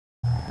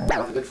I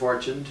have the good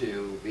fortune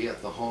to be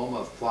at the home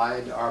of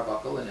Clyde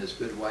Arbuckle and his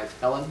good wife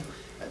Helen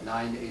at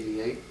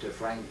 988 to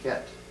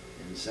Franquette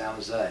in San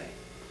Jose.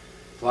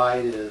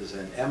 Clyde is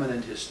an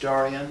eminent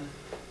historian,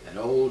 an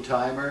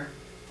old-timer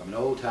from an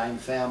old-time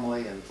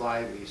family, and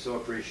Clyde, we so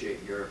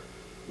appreciate your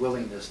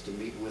willingness to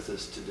meet with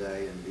us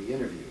today and be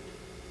interviewed.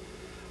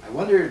 I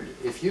wondered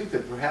if you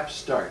could perhaps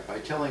start by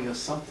telling us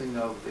something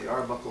of the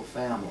Arbuckle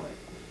family,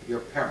 your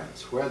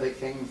parents, where they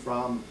came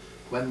from,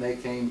 when they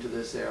came to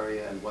this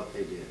area, and what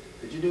they did.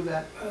 Could you do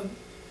that?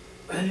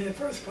 In the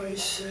first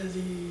place,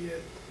 the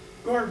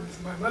Gordons,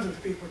 my mother's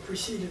people,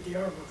 preceded the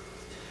Arbuckles.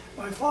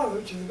 My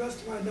father, to the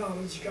best of my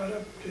knowledge, got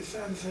up to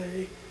San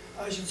Jose,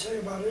 I should say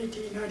about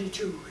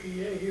 1892.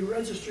 He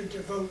registered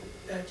to vote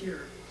that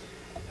year.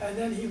 And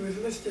then he was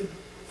listed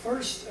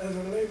first as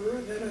a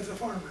laborer, then as a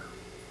farmer.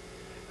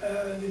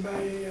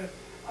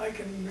 I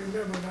can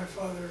remember my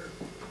father,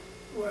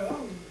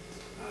 well,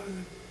 I was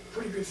a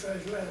pretty good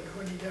sized lad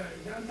when he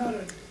died.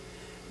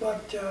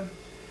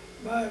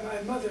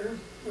 My mother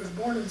was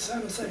born in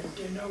San Jose.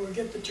 You know, we'll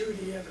get the two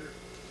together.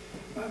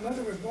 My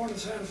mother was born in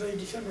San Jose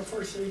December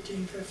 1st,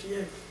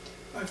 1858.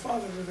 My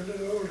father was a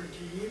little older.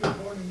 He was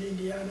born in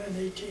Indiana in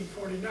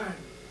 1849.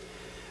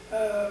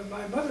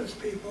 My mother's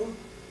people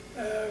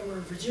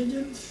were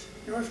Virginians,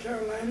 North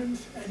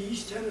Carolinians, and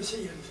East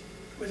Tennesseans,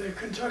 with a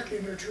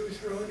Kentuckian or two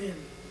thrown in.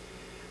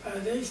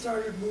 They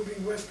started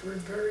moving westward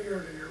very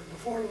earlier,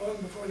 long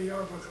before the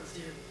Arbuckles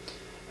did.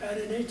 And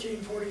in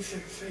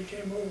 1846, they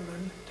came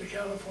overland to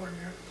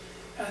California,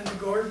 and the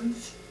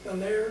Gordons, the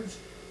Lairds,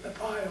 the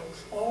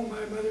Piles, all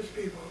my mother's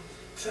people,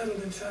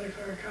 settled in Santa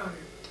Clara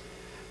County.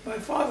 My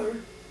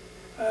father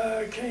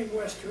came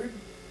westward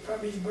from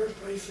his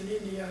birthplace in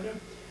Indiana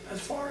as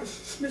far as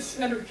Smith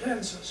Center,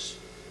 Kansas,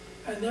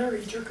 and there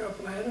he took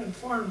up land and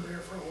farmed there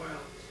for a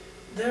while.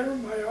 There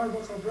my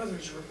Arbuckle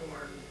brothers were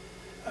born.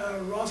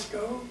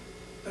 Roscoe,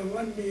 the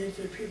one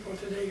that people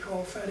today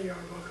call Fatty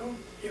Arbuckle,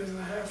 he was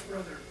a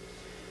half-brother.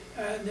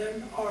 And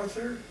then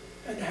Arthur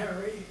and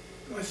Harry,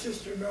 my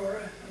sister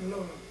Nora and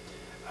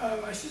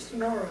Lola. My sister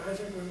Nora, I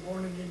think, was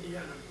born in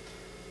Indiana.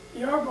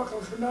 The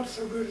Arbuckles were not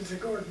so good as the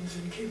Gordons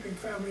in keeping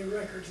family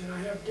records, and I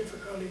have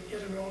difficulty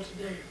getting it all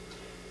today.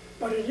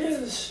 But it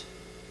is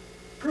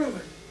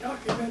proven,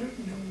 documented,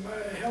 and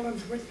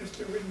Helen's witnessed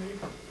it with me,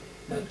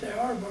 that the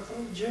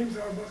Arbuckle, James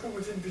Arbuckle,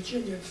 was in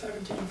Virginia in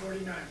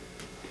 1749.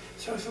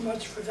 So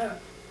much for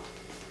that.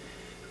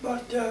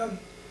 But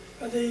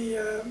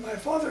my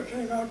father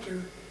came out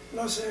to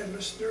Los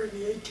Angeles during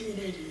the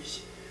 1880s,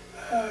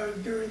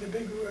 during the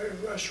big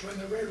rush when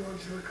the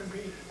railroads were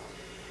completed.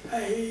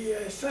 He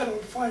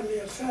settled finally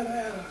at Santa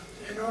Ana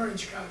in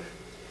Orange County.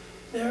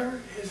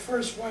 There, his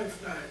first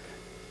wife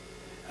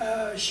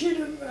died.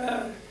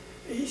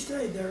 He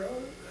stayed there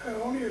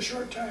only a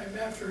short time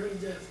after her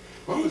death.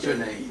 What was her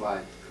name,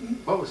 Clyde?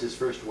 What was his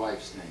first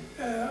wife's name?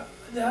 I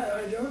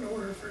don't know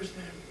her first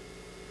name.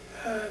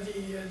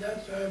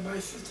 My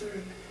sister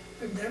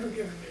had never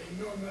given me,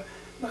 nor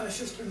my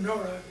sister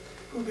Nora,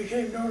 who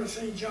became Nora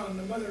St. John,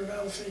 the mother of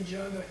Al St.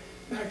 John, the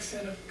Max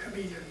Sennett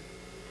comedian.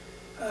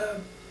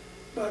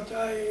 But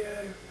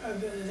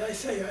as I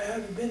say, I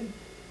had been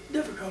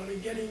difficulty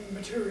getting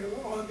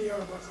material on the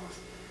Arbuckles.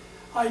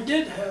 I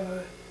did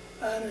have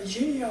a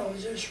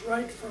genealogist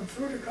write from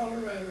Fruita,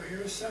 Colorado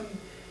here some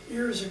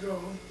years ago,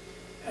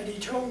 and he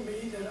told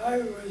me that I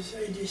was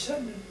a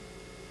descendant,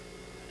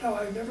 no,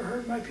 I've never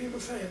heard my people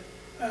say it,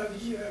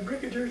 of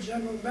Brigadier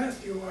General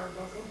Matthew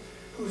Arbuckle,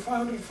 who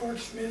founded Fort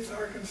Smith,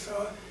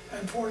 Arkansas,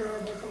 and Fort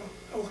Arbuckle,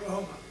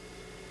 Oklahoma.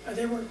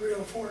 They weren't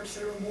real forts,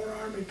 they were more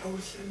army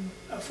posts than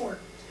a fort.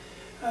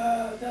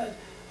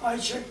 I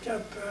checked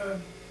up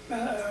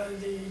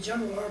the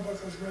General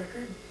Arbuckle's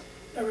record.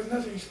 There was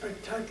nothing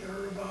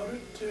spectacular about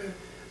it.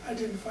 I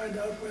didn't find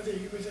out whether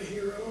he was a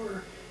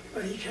hero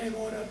but he came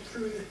on up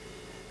through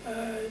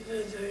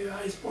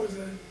I suppose,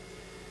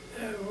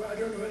 I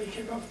don't know whether he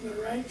came up from the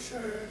ranks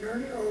or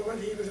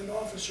whether he was an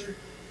officer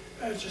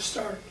to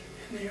start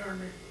in the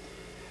Army.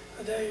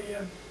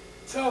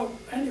 So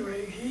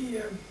anyway,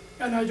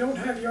 and I don't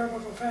have the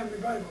Arbuckle family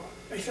Bible,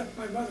 except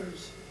my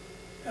mother's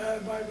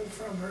Bible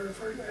from her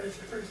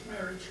first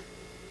marriage.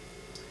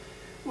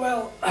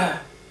 Well,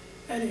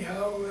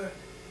 anyhow,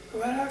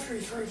 after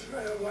his first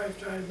wife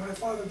died, my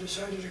father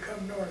decided to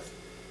come north.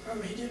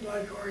 He didn't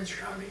like Orange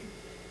County,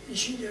 and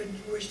she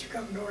didn't wish to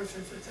come north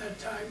at that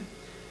time.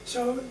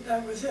 So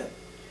that was it.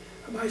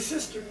 My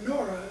sister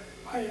Nora,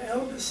 my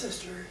eldest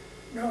sister,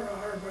 Nora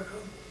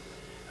Arbuckle,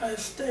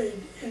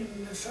 stayed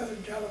in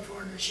Southern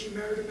California. She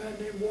married a man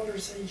named Walter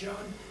St.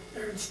 John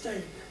there and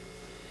stayed.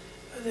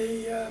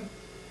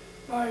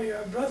 My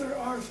brother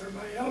Arthur,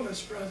 my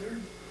eldest brother,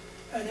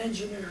 an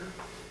engineer,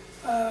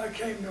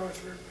 came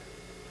northward.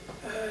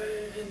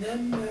 And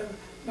then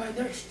my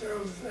next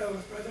eldest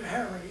brother,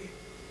 Harry,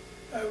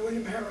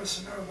 William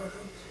Harrison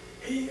Arbuckle,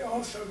 he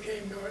also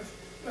came north.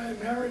 I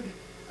married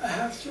a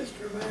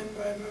half-sister of mine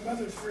by my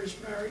mother's first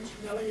marriage,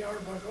 Nellie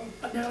Arbuckle,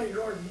 Nellie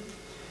Gordon.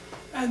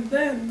 And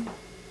then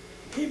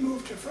he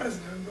moved to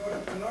Fresno and brought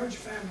up a large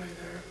family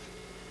there.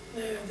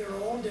 they're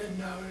all dead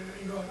now.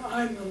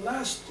 I'm the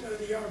last of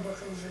the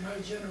Arbuckles in my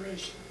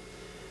generation.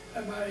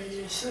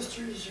 My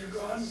sisters are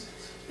gone.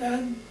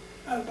 Then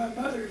my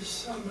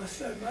mother's, on my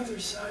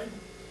mother's side,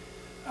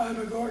 I'm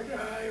a Gordon.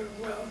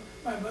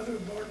 My mother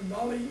was born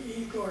Molly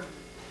E. Gordon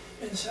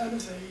in Santa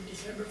Fe,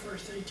 December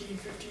 1st,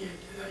 1858,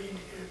 as I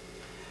indicated.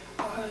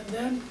 And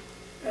then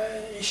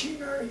she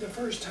married the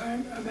first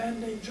time a man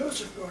named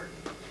Joseph Gordon.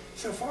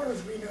 So far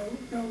as we know,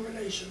 no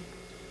relation.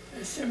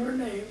 Similar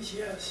names,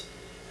 yes.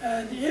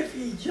 And if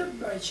he did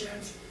by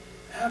chance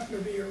happen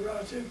to be a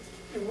relative,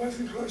 it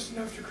wasn't close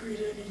enough to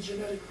create any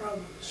genetic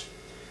problems.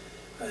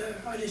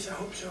 At least I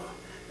hope so.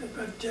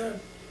 But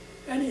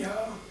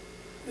anyhow,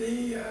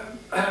 the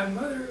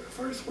mother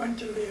first went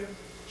to live.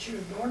 She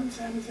was born in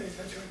Santa Fe,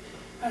 that's right.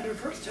 And her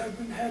first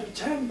husband had a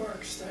tan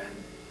bark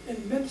stand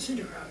in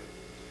Mendocino County.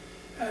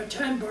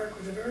 Tan bark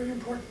was a very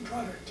important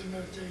product in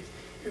those days.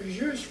 It was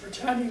used for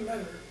tanning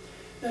leather.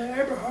 The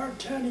Eberhard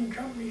Tanning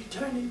Company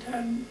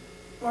tan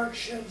bark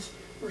sheds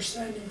were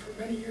standing for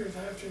many years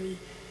after the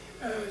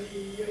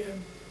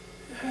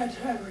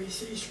tannery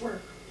ceased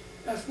work.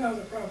 That's now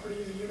the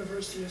property of the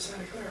University of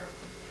Santa Clara.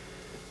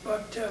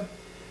 But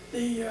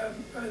the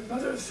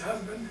mother's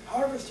husband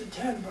harvested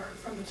tan bark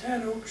from the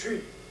tan oak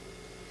tree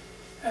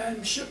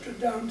and shipped it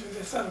down to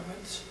the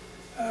settlements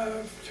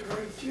to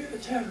the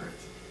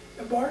tanneries.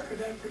 The bark of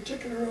that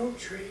particular oak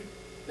tree,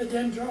 the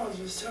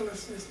dendrologists tell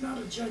us it's not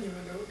a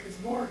genuine oak,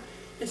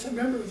 it's a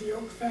member of the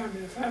oak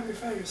family, the family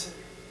Fabaceae.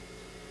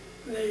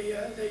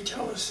 They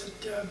tell us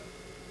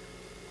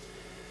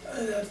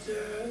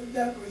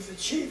that was the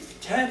chief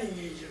tanning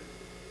agent.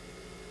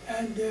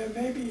 And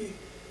maybe,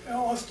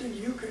 Austin,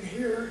 you can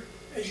hear,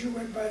 as you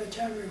went by the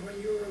tannery when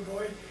you were a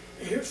boy,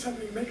 you hear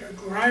something make a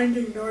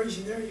grinding noise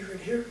in there, you could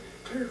hear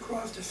clear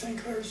across to St.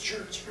 Clair's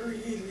Church very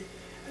easily.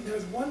 And there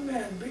was one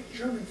man, big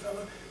German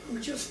fellow, who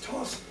just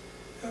tossed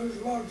those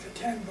logs of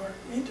tan bark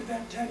into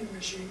that tanning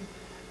machine,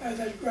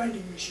 that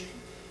grinding machine.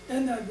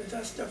 Then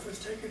that stuff was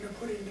taken and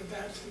put into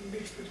vats and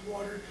mixed with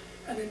water,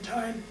 and in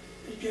time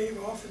it gave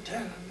off the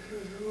tannin. It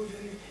was removed,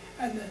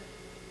 and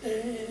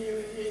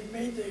it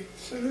made the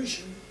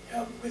solution,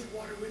 helped with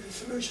water with the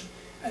solution.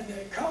 And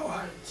the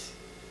cowhides,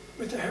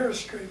 with the hair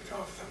scraped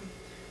off them,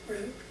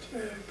 were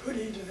put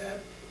into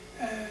that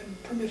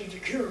and permitted to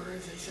cure,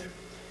 as they said.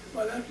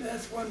 Well,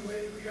 that's one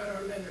way we got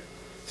our leather.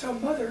 So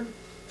mother's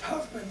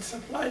husband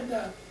supplied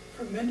that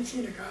from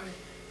Mendocino County,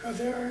 because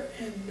they're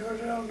in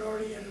Nordell,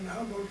 Nordy, and in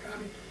Humboldt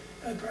County,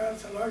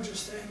 perhaps the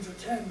largest stands of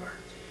tan bark.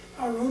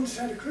 Our own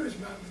Santa Cruz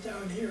Mountains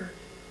down here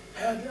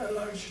had a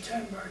large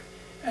tan bark.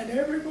 And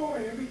every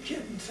boy, every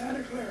kid in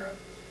Santa Clara,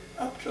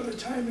 up to the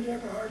time that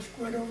Eberhard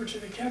went over to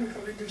the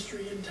chemical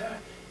industry in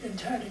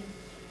tanning,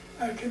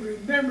 I can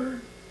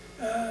remember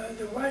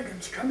the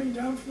wagons coming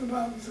down from the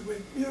mountains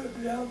with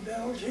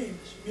bell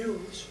teams,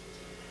 mules,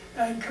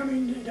 and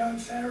coming down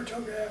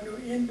Saratoga Avenue,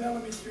 in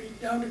Bellamy Street,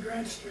 down to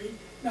Grant Street,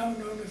 now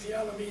known as the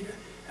Alameda,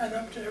 and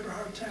up to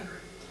Eberhard Tannery.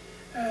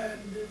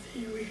 And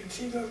we can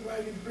see those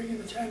wagons bringing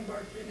the tan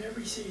bark in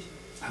every season.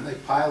 And they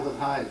piled it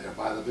high there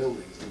by the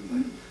buildings,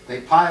 didn't they?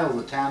 They piled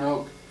the tan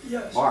oak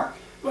bark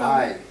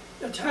high.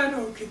 The tan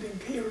oak had been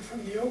peeled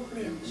from the oak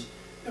limbs.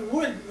 The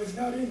wood was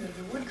not in there.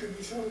 The wood could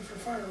be sold for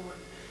firewood.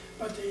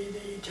 But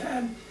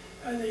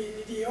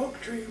the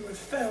oak tree was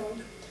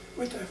felled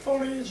with the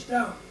foliage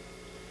down.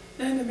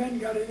 Then the men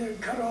got in there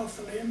and cut off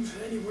the limbs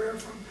anywhere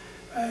from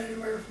a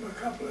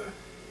couple of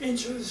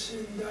inches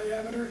in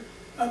diameter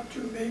up to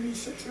maybe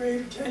 6 or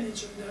 8 or 10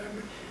 inches in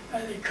diameter.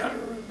 And they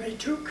made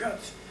 2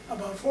 cuts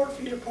about 4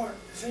 feet apart,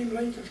 the same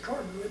length as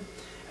cordwood,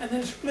 and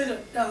then split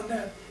it down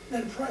that,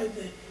 then pried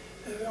it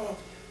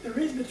off. The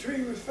reason the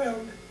tree was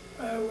felled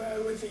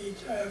with the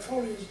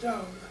foliage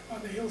down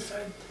on the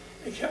hillside,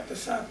 they kept the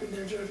sap in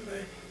there just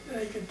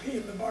they could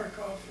peel the bark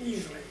off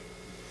easily.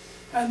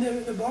 And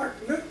the bark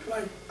looked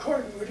like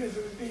cordwood as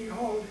it was being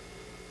hauled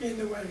in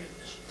the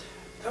wagons.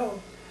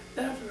 So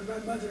that was my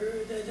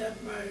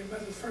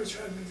mother's first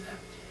husband.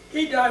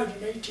 He died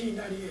in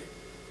 1898,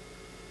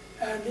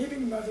 and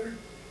leaving mother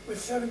with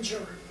 7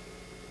 children.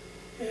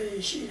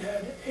 She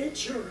had 8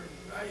 children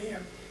by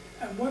him,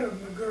 and one of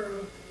them, a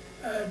girl,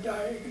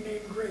 died,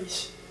 named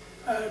Grace,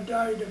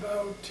 died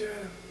about,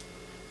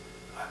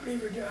 I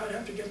believe I'd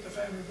have to get the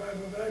family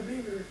Bible, but I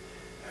believe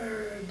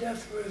her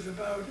death was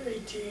about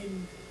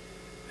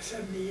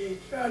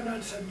 1878,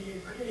 not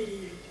 78, but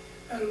 88,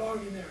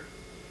 along in there.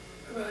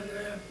 But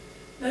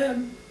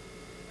then,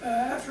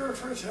 after her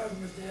first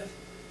husband's death,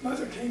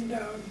 mother came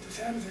down to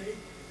Santa Fe.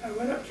 I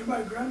went up to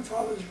my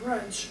grandfather's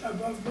ranch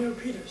above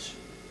Milpitas.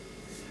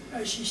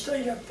 She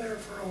stayed up there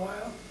for a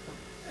while,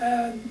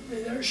 and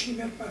there she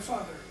met my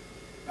father.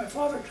 My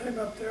father came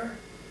up there.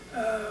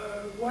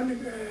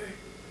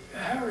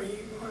 Harry,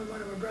 one of my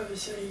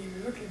brothers, said he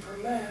was looking for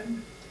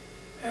land,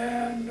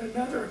 and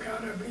another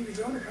account, I believe his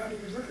own account, he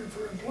was looking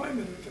for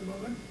employment at the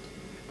moment.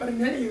 But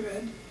in any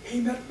event,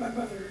 he met my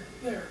mother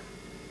there.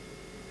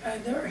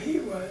 And there he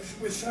was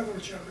with several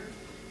children.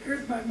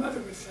 Here's my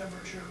mother with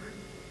several children.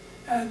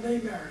 And they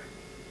married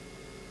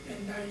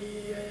in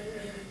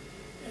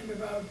in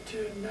about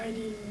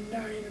 99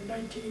 or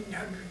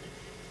 1900.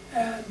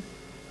 And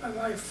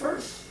my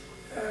first,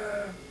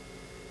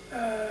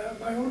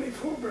 my only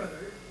full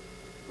brother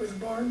was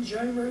born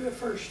January the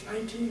 1st,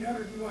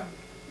 1901,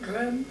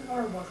 Clyde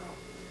Arbuckle.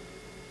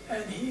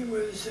 And he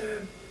was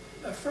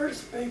the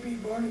first baby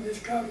born in this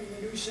county in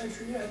the new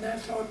century, and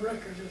that's on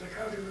record at the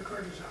county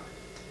recorder's office.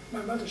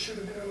 My mother should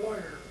have been a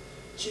lawyer.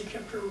 She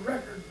kept a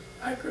record,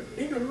 accurate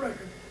legal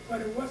record,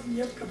 when it wasn't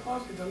yet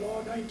compulsory. The law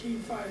of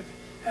 1905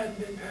 hadn't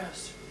been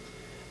passed.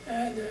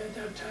 And at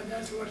that time,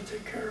 that's what to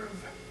take care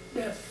of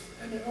death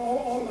and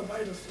all the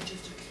vital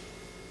statistics.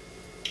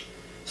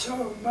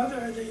 So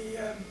mother,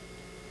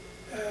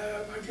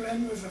 my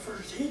Glenn was the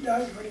first. He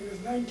died when he was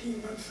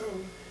 19 months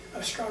old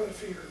of scarlet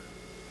fever.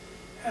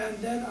 And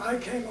then I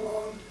came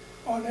along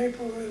on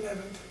April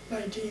 11th,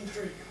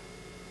 1903.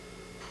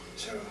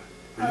 So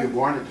were you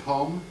born at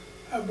home?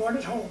 I was born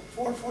at home,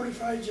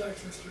 445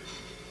 Jackson Street.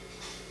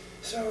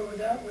 So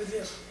that was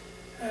it.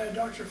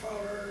 Dr.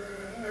 Fowler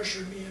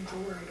ushered me into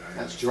the world.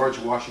 That's George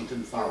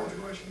Washington Fowler.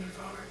 George Washington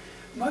Fowler.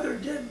 Mother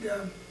did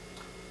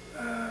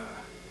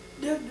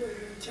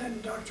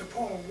attend Dr.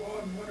 Paul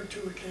on one or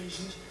two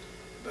occasions,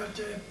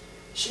 but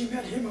she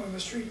met him on the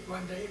street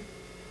one day.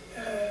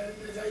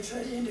 As I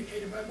said,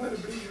 indicated, my mother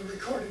believed in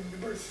recording the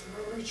birth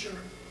of her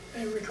children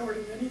and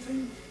recording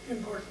anything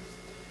important.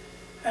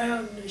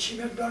 And she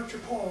met Dr.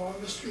 Paul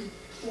on the street,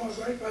 walked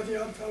right by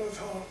the Oddfellows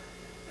Hall,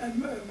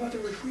 and mother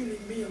was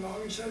wheeling me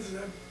along. He says,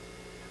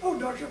 "Oh,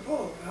 Dr.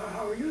 Paul,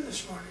 how are you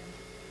this morning?"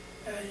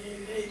 And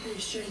they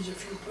exchanged a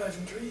few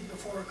pleasantries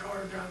before a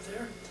car got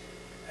there.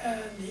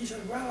 And he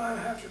said, "Well, I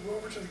have to go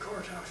over to the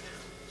courthouse."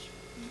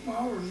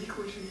 Well,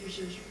 equal to the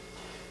decision.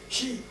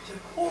 She said,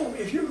 "Oh,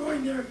 if you're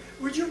going there,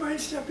 would you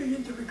mind stepping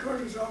into the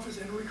recorder's office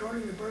and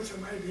recording the birth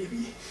of my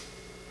baby?"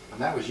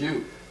 And that was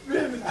you.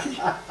 Really?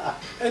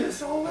 And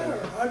it's all there.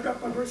 I've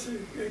got my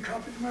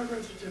copies of my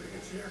birth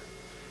certificates here.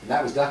 And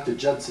that was Dr.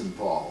 Judson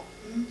Paul,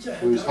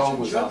 whose home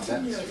was on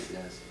Benton Street,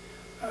 yes.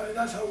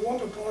 That's how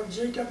Walter Paul,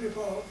 J.W.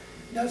 Paul,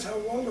 that's how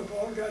Walter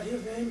Paul got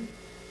his name.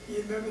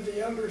 You remember the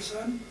elder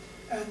son?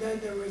 And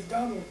then there was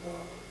Donald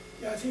Paul.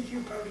 Yeah, I think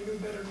you probably knew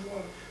better than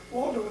Walter.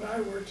 Walter and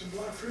I worked in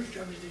Block Fruit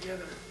Company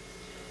together.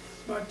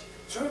 But,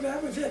 so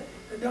that was it.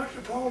 And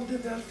Dr. Paul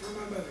did that for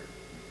my mother.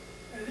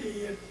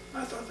 And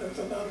I thought that was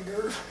a lot of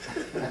nerve.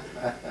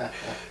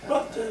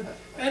 But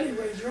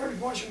anyway, George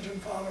Washington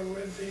Fowler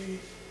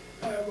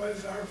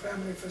was our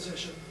family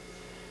physician.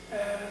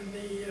 And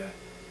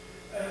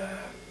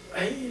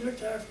he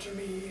looked after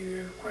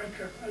me quite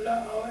carefully.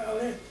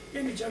 I'll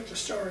interject a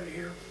story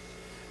here.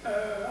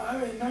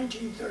 In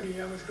 1930,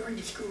 I was going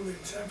to school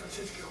in San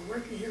Francisco,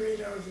 working here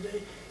 8 hours a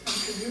day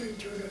and commuting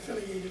to an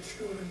affiliated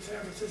school in San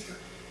Francisco,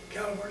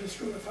 California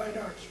School of Fine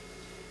Arts.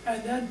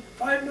 And then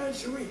 5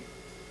 nights a week.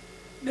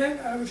 Then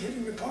I was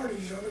hitting the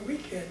parties on the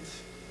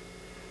weekends.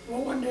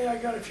 Well, one day I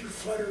got a few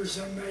flutters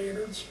on my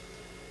innards,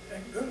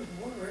 and good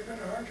Lord, I got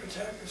a heart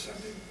attack or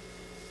something.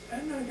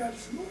 And I got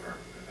some more.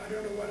 I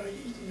don't know what I'd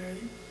eaten.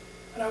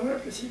 And I went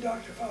up to see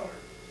Dr. Fowler.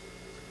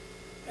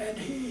 And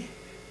he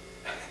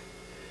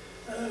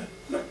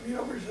looked me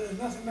over and said, "There's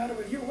nothing the matter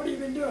with you. What have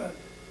you been doing?"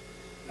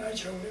 And I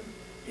told him.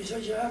 He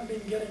said, "You haven't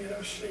been getting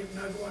enough sleep, and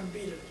I go on and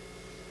beat it."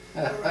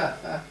 All right.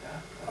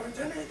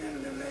 Then a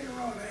little later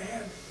on, I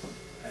had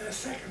a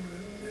second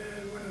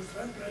one of the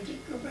friends, but I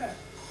didn't go back.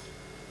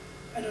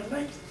 And at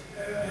length,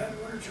 I had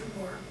one or two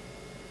more.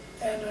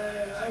 And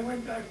I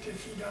went back to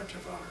see Dr.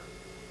 Fowler.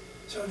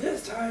 So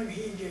this time,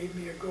 he gave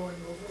me a going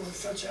over with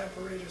such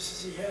apparatus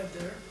as he had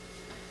there.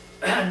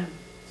 And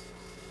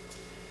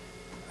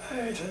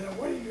I said,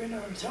 "What are you doing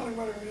now?" Tell him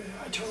what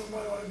I told him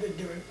what I've been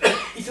doing.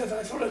 He says,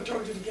 "I thought I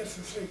told you to get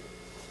some sleep."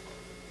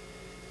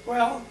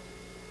 Well,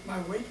 my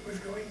weight was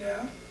going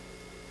down.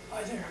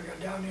 I think I got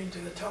down into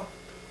the top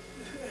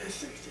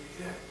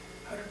 60s,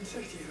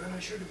 160s, when I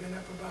should have been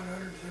up about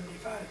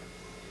 175.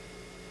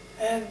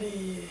 And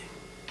he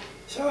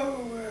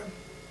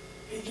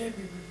gave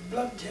me a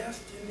blood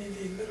test in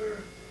the little,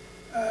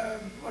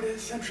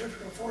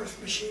 centrifugal force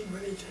machine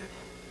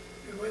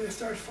where they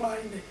start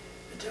flying the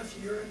test,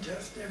 urine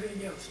test, and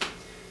everything else.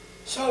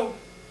 So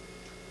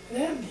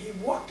then he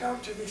walked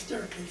out to the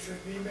staircase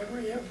with me.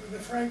 Remember, the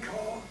Frank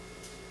Hall,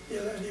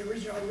 the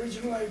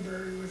original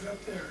library was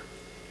up there,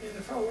 in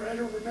the front, right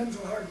over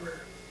Menzel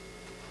Hardware.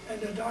 And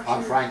the doctor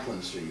on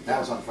Franklin Street. That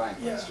was on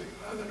Franklin Street.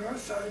 On the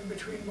north side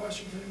between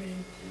Washington and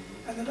Maine.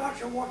 And the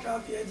doctor walked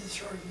out the edge of the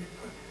short and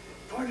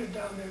pointed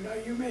down there. "Now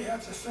you may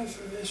have to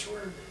censor this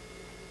word."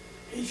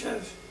 He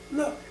says,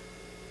 "Look,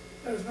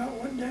 there's not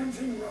one damn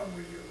thing wrong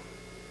with you.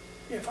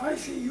 If I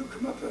see you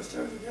come up the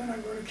stairs again,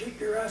 I'm going to kick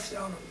your ass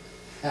down them."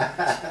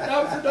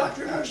 That was the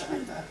doctor who pushed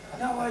me.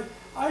 Now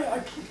I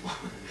keep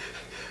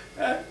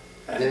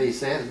Did he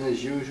say it in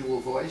his usual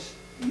voice?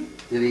 Hmm?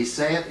 Did he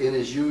say it in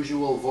his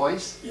usual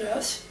voice?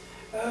 Yes.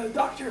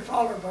 Dr.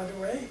 Fowler, by the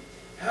way,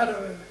 had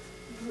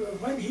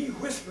when he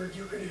whispered,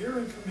 you could hear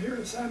him from here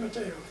to San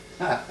Mateo.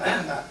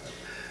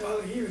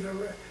 Well, he was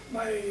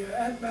my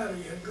Aunt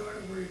Mattie had gone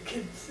over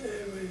kids,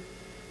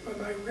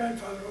 my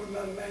grandfather owned a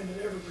lot of land in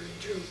Evergreen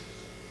too.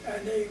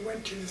 and they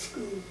went to the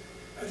school,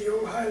 the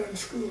old Highland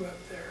School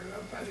up there,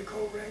 up by the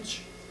coal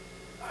ranch.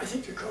 I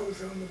think the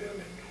Coles owned the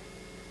building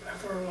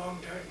for a long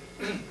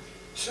time.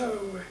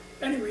 So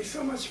anyway,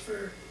 so much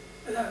for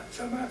that.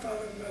 So my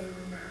father and mother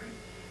were married.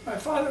 My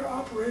father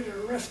operated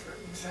a restaurant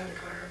in Santa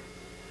Clara.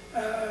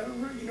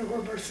 You know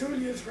where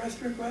Barsulia's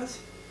restaurant was?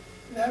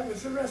 That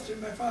was the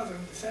restaurant my father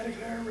owned, the Santa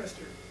Clara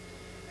restaurant.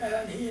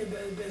 And he had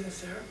been in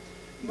business there.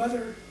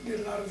 Mother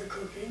did a lot of the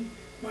cooking.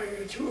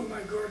 Two of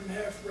my Gordon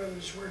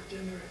half-brothers worked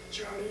in there,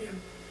 Charlie,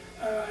 and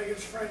I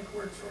guess Frank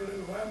worked for a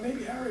little while.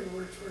 Maybe Harry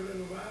worked for a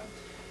little while.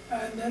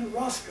 And then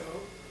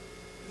Roscoe,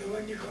 the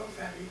one you call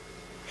Fatty,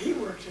 he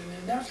worked in it,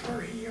 and that's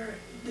where he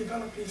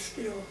developed his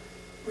skill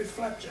with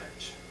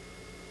flapjacks.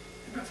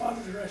 And my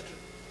father's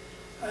restaurant.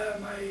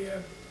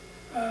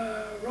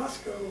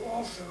 Roscoe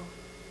also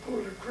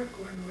pulled a quick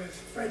one with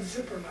Fred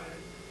Zipperline,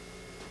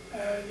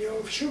 the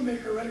old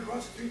shoemaker right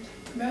across the street.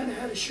 The man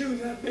had a shoe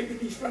that big in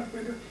his front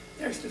window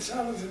next to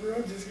Salas and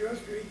Rhodes'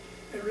 grocery.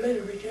 It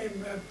later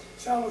became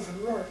Salas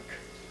and Rourke,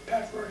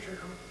 Pat Rourke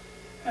took over.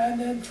 And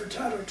then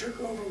Furtado took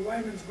over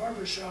Wyman's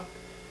barber shop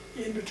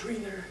in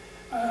between there.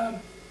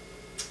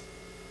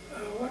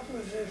 What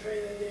was the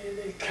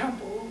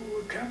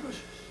Campos?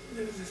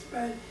 There was a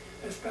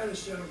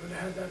Spanish gentleman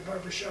that had that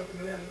barber shop in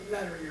the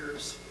latter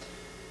years.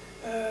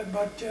 There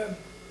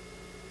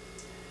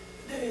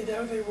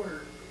they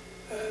were,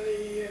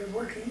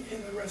 working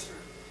in the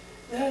restaurant.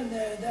 Then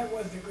that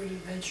wasn't a good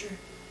adventure.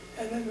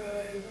 And then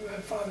my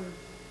father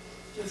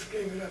just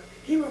gave it up.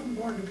 He wasn't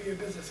born to be a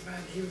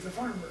businessman, he was a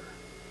farmer.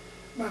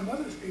 My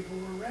mother's people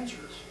were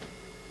ranchers,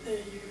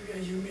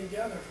 as you may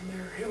gather from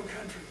their hill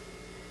country.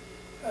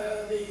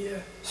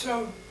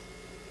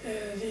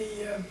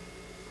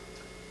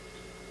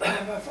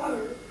 My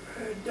father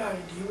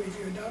died. He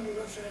went down to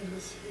Los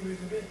Angeles. He was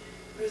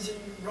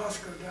visiting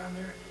Roscoe down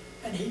there,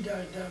 and he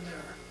died down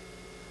there.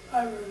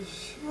 I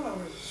was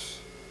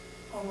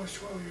almost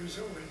 12 years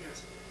old, I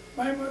guess.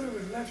 My mother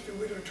was left a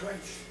widow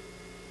twice,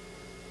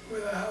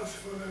 with a house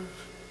full of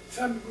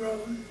some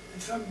grown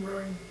and some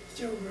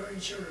still growing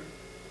children.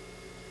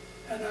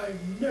 And I've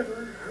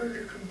never heard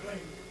her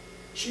complain.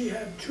 She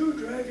had two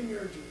driving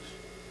urges.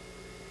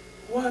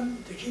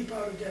 One, to keep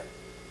out of debt.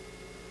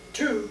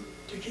 Two,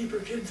 to keep her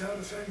kids out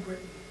of San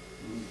Quentin.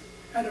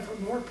 And if a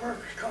Moore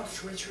Park cop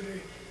switch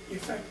would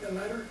effect the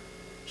latter,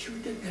 she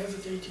didn't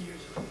hesitate to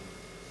use it.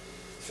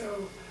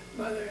 So,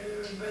 by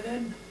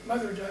then,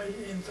 Mother died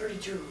in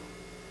 32,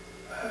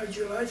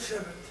 July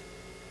 7th,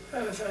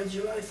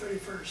 July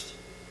 31st,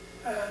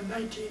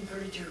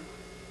 1932.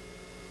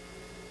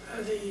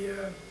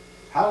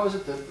 How is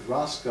it that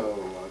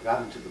Roscoe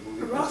got into the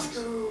movie business?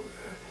 Roscoe,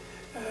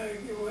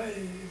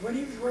 when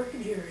he was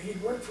working here,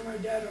 he'd worked for my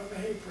dad on the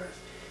hay press.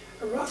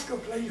 Roscoe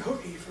played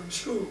hooky from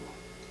school,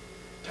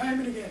 time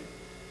and again.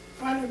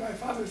 Finally, my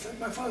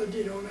father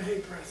did own a hay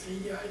press. I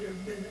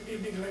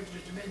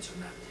neglected to mention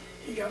that.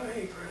 He got a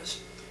hay press.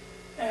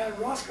 And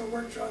Roscoe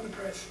worked on the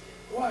press.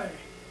 Why?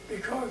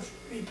 Because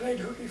he played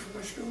hooky from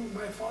my school.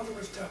 My father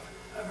was tough.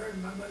 I've heard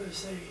my mother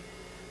say,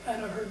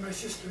 and I've heard my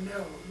sister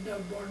Nell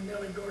born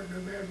Nellie Gordon,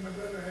 who married my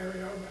brother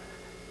Harry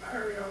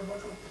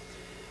Arbuckle.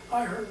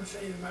 I heard her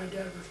say that my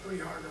dad was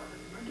pretty hard on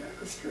him. My dad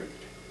was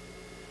strict.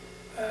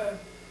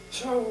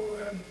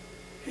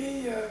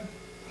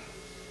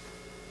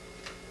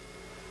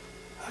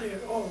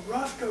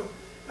 Roscoe,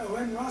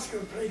 when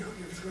Roscoe played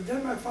hooky, it was good.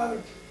 Then my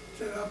father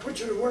said, I'll put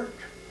you to work.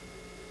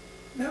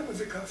 And that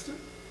was a custom.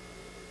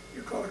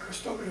 You call it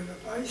custodian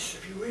of ice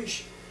if you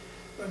wish.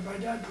 But my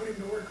dad put him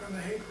to work on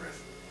the hay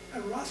press.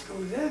 And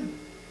Roscoe then,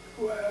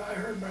 who I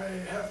heard my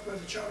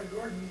half-brother Charlie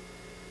Gordon,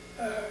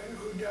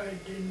 who died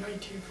in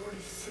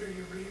 1943,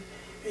 I believe,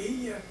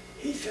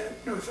 he said,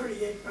 no,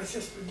 38, my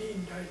sister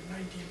Dean died in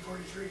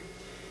 1943.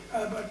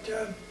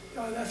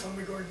 That's on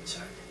the Gordon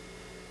side.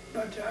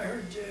 But I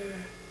heard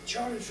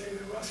Charlie say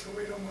that Roscoe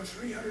weighed almost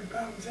 300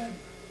 pounds then.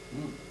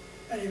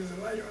 And he was as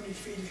light on his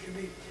feet as could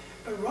be.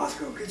 But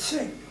Roscoe could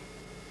sing.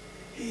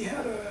 He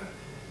had a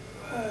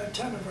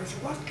tenor voice.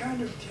 What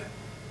kind of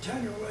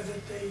tenor was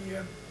it?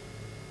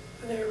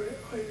 There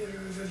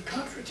was a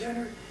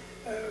contratenor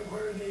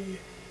where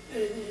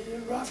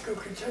Roscoe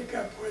could take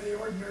up where the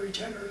ordinary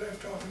tenor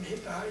left off and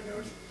hit the high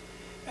notes.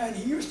 And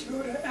he used to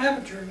go to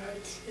amateur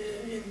nights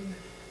in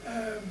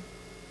a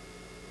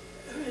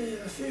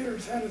theater in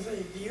San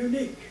Jose, the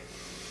Unique,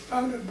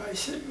 founded by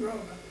Sid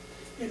Grauman.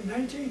 In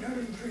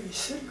 1903,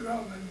 Sid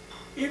Grauman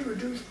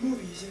introduced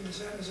movies into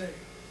San Jose.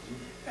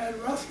 And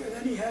Roscoe,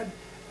 then he had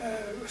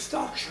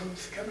stock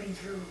shows coming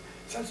through,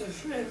 such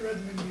as Ed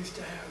Redmond used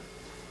to have.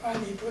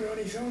 And he put on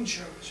his own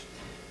shows.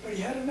 But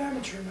he had an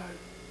amateur night.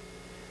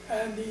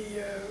 And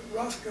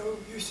Roscoe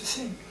used to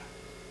sing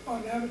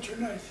on amateur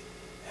nights.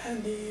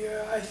 And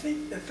I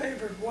think the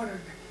favorite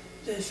one,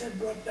 they said,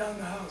 brought down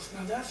the house.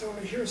 Now that's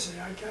only hearsay,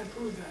 I can't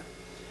prove that.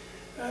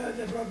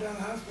 That brought down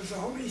the house was the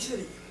Holy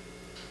City.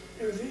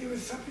 It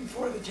was something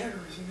for the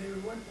tenors, and they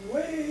went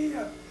way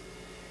up.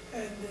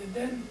 And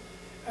then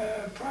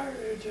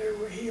prior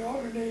to, he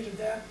alternated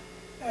that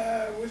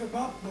with a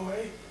mop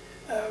boy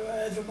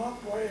as a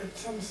mock boy at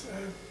some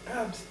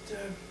Pabst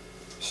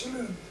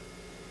saloon.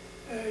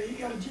 He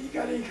got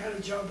any kind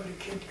of job that a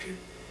kid could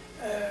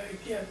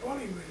get. Well,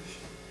 he was,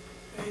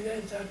 and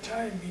at that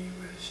time he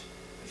was,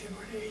 I think,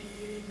 about 80,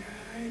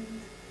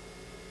 89,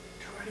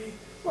 20.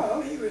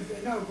 Well, he was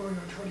now going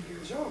on 20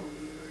 years old,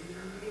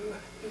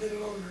 a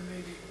little older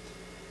maybe.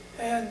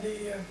 And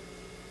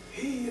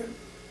he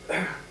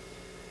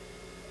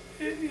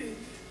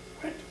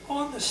went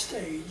on the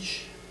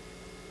stage.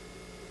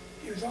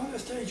 He was on the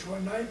stage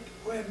one night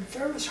when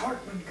Ferris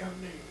Hartman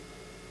Company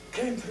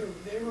came through.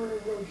 They were a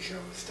road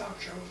show, stock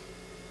show,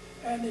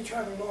 and they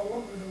traveled all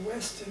over the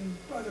West and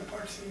other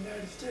parts of the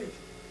United States.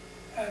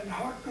 And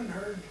Hartman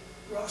heard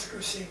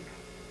Roscoe sing.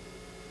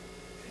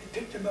 And he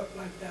picked him up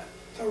like that.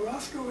 So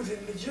Roscoe was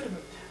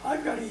illegitimate.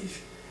 I've got he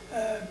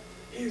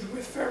was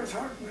with Ferris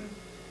Hartman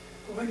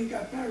when he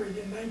got married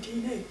in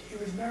 1908. He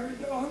was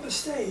married on the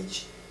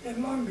stage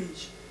in Long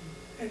Beach.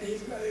 And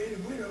his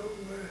widow,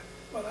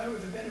 well, I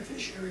was a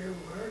beneficiary of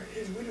her,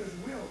 his widow's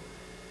will,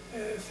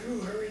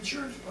 through her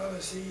insurance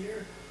policy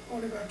here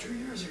only about 2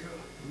 years ago.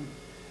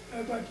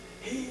 But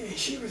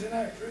she was an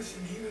actress,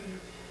 and he was.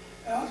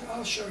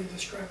 I'll show you the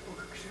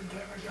scrapbook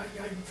sometime.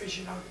 I can fish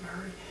it out in a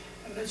hurry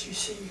and let you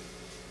see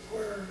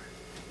where.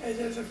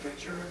 There's a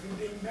picture of him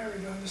being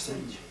married on the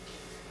stage.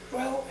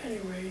 Well,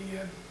 anyway,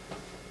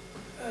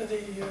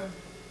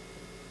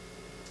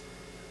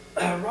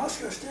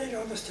 Roscoe stayed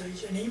on the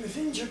stage, and he was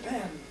in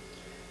Japan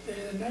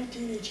in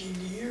 1918,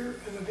 the year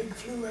of the big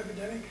flu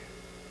epidemic.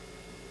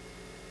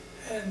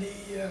 And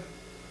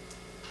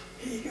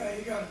he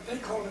got, they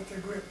called it the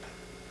grip.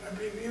 I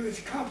believe it was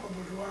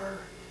comparable to our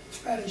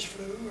Spanish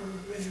flu,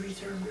 or as we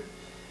termed it.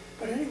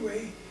 But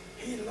anyway,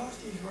 he had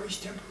lost his voice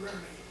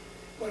temporarily.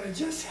 Well, it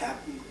just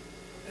happened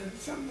that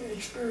some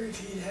experience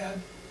he'd had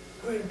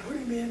who had put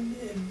him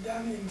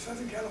down in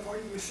Southern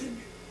California with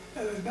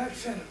Max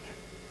Sennett.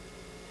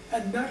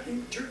 And Max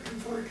took him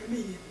for a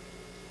comedian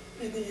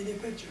in the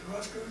picture,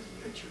 Roscoe's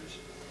pictures,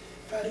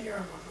 Fatty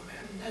Arbuckle.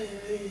 And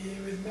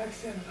it was Max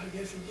Sennett, I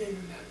guess, who gave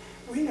him that.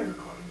 We never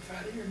called him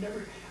Fatty, or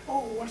never,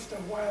 once in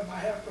a while my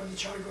half-brother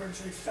Charlie would go and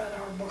say Fat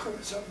Arbuckle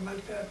or something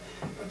like that,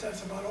 but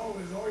that's about all.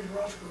 It was always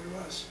Roscoe to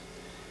us.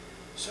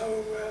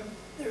 So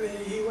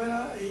he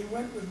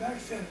went with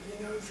Max Sennett,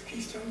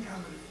 Keystone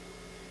Comedy.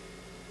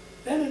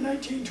 Then in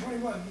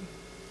 1921,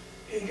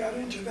 he got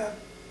into that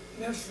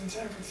mess in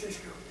San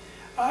Francisco.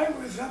 I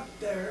was up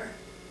there,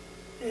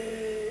 you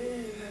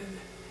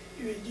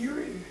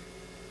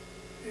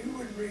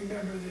wouldn't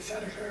remember the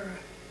Santa Clara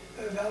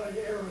Valley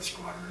Aero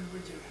Squadron,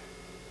 would you?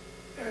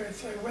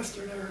 It's a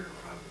Western Aero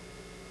Club.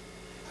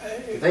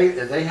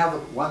 They have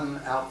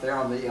one out there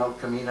on the El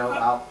Camino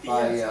out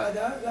by yes,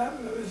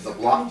 that was the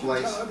block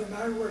place? And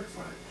I worked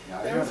for it.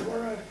 Yeah, That's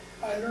where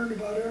I learned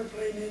about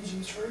airplane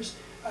engines first.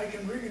 I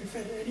can rig and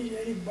fit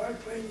any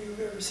biplane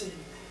you've ever seen.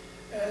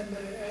 And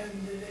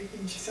they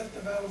can set the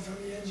valves on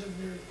the engine.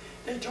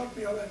 They taught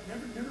me all that.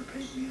 Never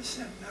paid me a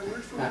cent. I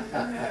worked for them a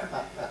year and a half.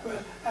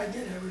 But I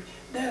did have it.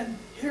 Then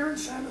here in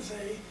San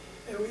Jose,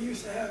 we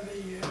used to have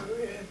the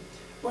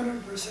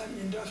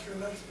 100%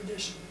 industrial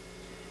expedition.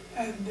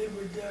 And they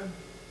would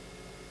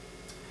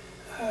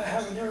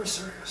have an air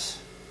circus.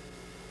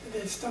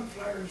 The stump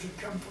flyers would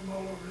come from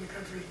all over the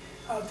country,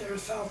 out there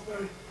south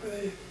where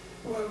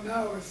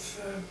now it's,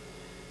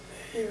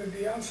 it would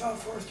be on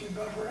South 4th Street,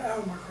 about where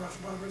Alma Cross,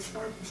 about where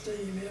Spartan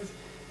Stadium is,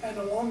 and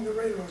along the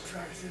railroad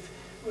tracks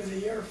was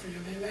the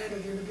airfield. They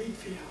landed in the beat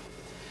field.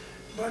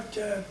 But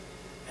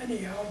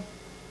anyhow,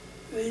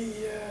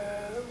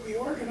 we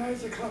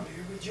organized a club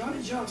here with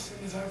Johnny Johnston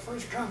as our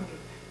first commandant.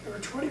 There were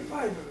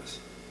 25 of us.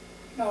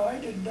 Now, I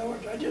didn't know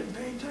it. I didn't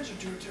pay attention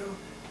to it till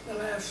the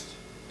last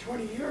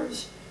 20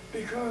 years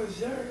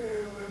because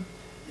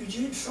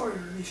Eugene Sawyer,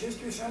 in his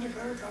History of Santa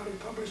Clara County,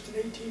 published in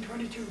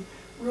 1822,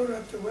 wrote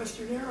up the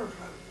Western Aero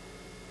Club.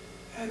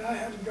 And I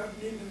hadn't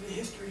gotten into the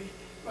history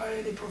by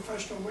any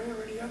professional way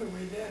or any other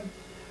way then.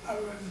 I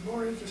was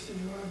more interested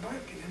in my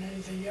bike than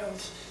anything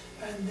else,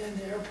 and then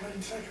the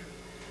airplane second.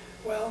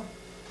 Well,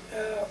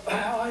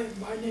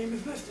 my name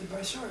is listed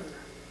by Sawyer.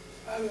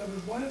 I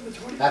was one of the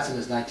 20. That's in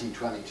his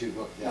 1922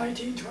 book, yeah.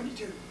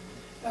 1922.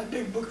 That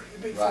big book, the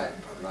big right,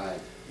 public.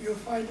 Right. You'll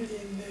find it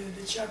in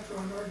the chapter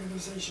on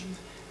organizations,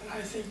 and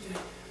I think the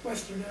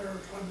Western Aero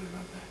Club is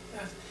about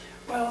that.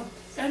 Well,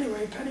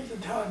 anyway,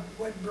 Pennington Todd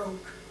went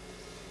broke,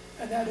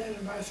 and that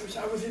ended my search.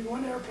 I was in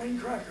one airplane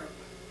crack-up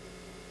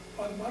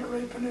on the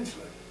Monterey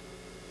Peninsula.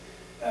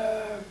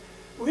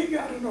 We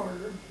got an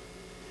order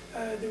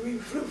that we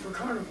flew for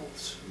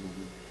carnivals,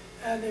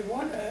 and they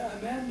wanted a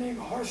man named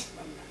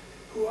Horstman,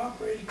 who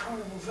operated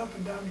carnivals up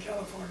and down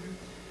California,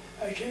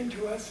 came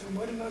to us and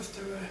wanted us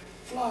to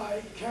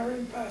fly,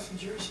 carrying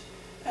passengers,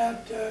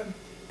 at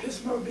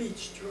Pismo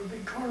Beach to a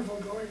big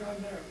carnival going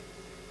on there.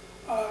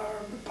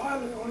 Our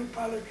pilot, only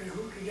pilot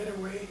who could get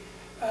away,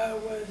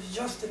 was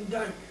Justin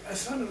Dyke, a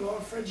son-in-law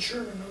of Fred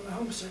Sherman on the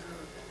Homestead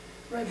Road,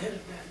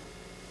 red-headed man,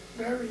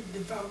 very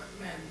devout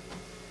man.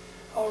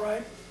 All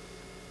right.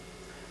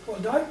 Well,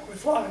 Dyke was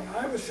flying.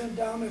 I was sent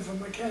down as a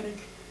mechanic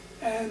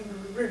and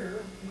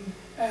rigger,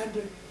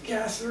 and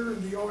gasser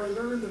and the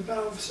oiler and the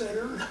valve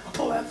setter,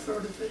 all that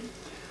sort of thing.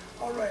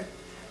 All right.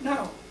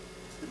 Now,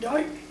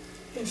 Dyke,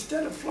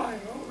 instead of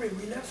flying all the way,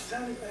 we left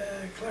Santa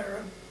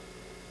Clara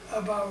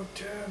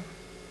about,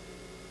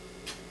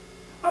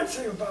 I'd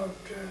say about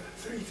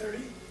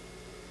 3:30.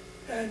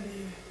 And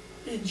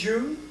in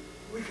June,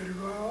 we could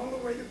have gone all the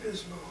way to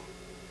Pismo.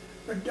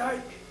 But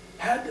Dyke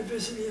had to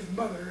visit his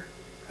mother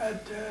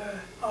at,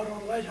 out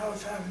on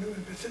Lighthouse Avenue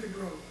in Pacific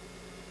Grove.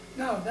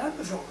 Now, that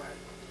was all right.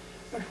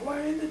 But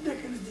why in the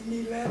dickens didn't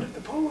he land at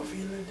the polo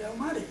field at Del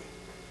Monte,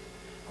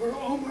 where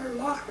Omar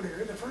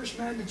Locklear, the first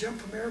man to jump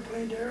from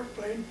airplane to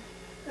airplane,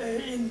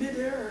 in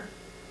midair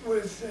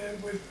was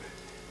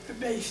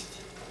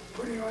based,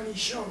 putting on his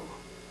show.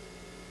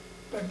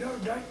 But no,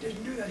 Dyke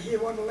didn't do that. He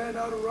wanted to land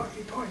out of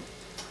Rocky Point.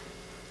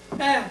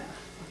 And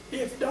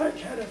if Dyke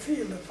had a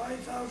field of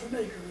 5,000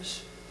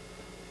 acres,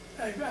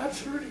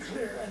 absolutely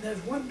clear, and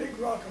there's one big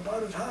rock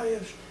about as high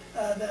as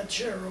that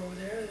chair over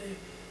there,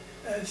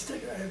 the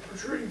stick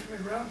protruding from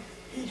the ground,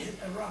 he'd hit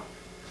the rock.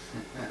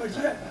 But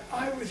yet,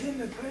 I was in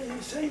the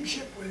same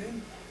ship with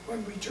him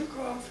when we took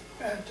off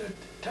at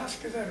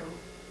Tuscadero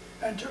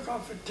and took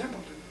off at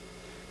Templeton.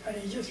 And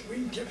he just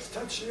wingtips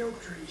touched the oak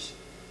trees,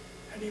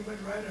 and he went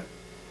right up.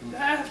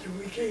 After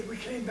we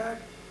came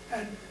back,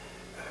 and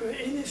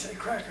in this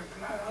cracker,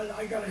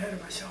 I got ahead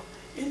of myself,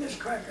 in this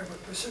cracker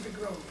of Pacific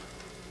Grove,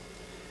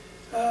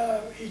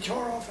 he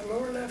tore off the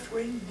lower left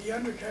wing, the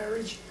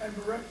undercarriage, and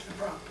wrecked the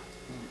prop.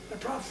 The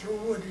props were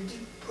wood. He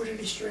didn't put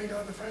any strain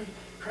on the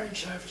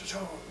crankshaft at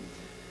all.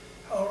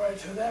 All right,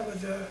 so that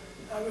was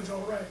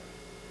all right.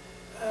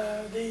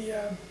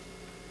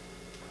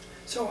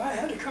 So I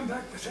had to come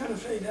back to Santa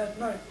Fe that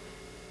night.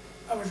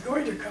 I was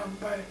going to come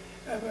by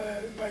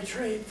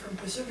train from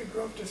Pacific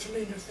Grove to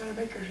Salinas, then I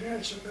make a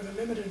connection with a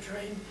limited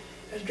train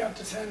that got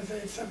to Santa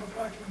Fe at 7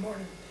 o'clock in the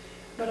morning.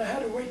 But I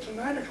had to wait till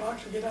 9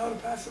 o'clock to get out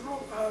of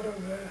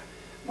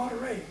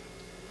Monterey.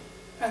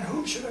 And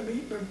whom should I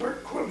meet but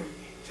Bert Quilley,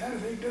 Santa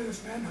Fe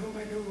businessman whom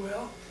I knew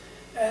well,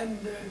 and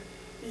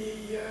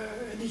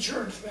an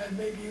insurance man.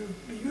 Maybe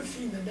you've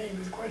seen the name;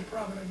 it's quite a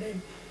prominent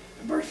name.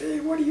 And Bert said, "Hey,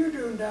 what are you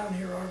doing down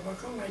here,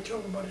 Arbuckle?" And I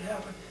told him what had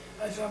happened.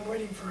 I said, "I'm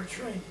waiting for a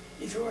train."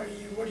 He said, "What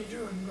are you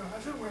doing?" I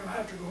said, "Well, I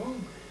have to go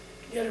home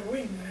to get a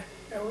wing."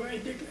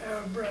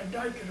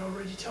 Dyke had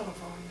already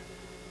telephoned,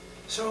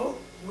 so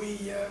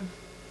we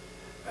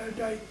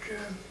Dyke.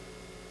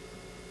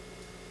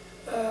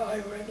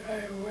 I went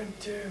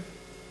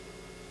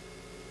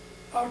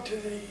out to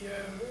the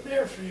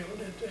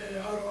airfield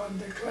out on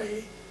the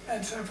Clay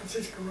and San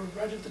Francisco Road,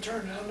 right at the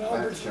turn on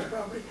Albertson's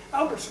property.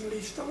 Albertson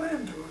leased the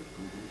land to him.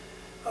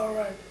 All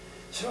right,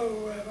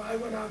 so I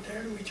went out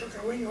there and we took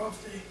a wing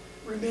off the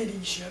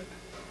remaining ship,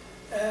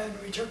 and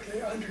we took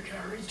the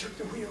undercarriage, took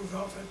the wheels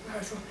off it,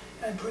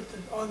 and put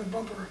on the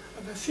bumper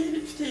of the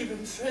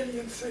Stevens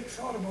Salient 6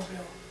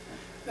 automobile.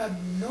 That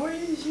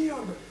noisy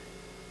automobile.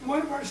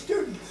 One of our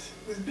students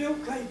was Bill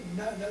Clayton,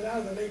 now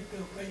the late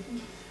Bill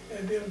Clayton.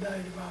 Bill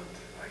died about,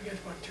 I guess,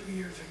 about 2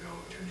 years ago,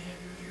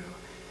 2.5 years ago.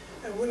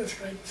 Willis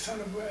Clayton, son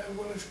of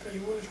Willis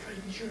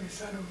Clayton Jr.,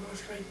 son of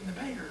Willis Clayton, the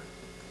banker.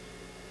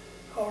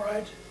 All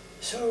right,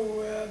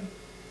 so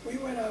we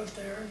went out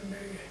there and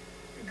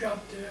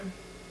got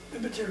the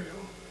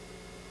material.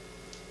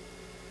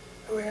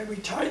 We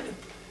tied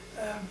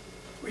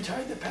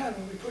the panel.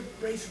 We put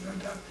braces on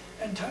top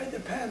and tied the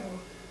panel.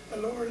 The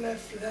lower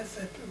left, that's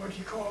what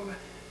you call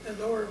the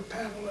lower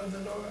panel of the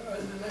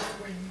left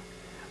wing,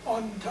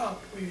 on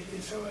top.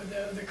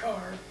 The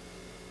car,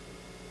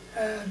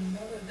 and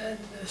then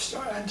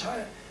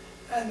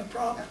the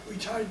prop we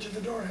tied to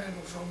the door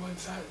handles on one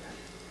side.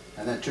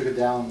 And then took it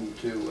down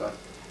to.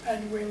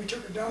 And we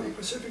took it down to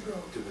Pacific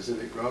Grove. To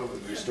Pacific Grove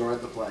and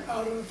restored the plane.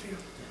 Out on the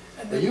field.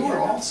 And but you were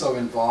also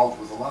involved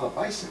with a lot of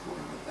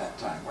bicycling at that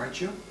time, weren't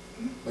you?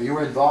 Well, you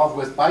were involved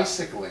with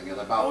bicycling at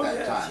about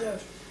that time.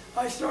 Yes.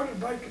 I started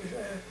bike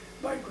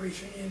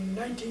racing in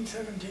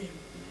 1917.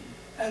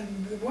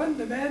 And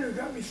the man who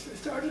got me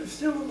started is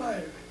still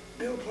alive,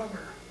 Bill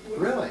Plummer.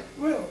 Really?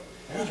 Will.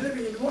 Yeah. He's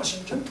living in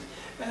Washington.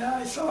 And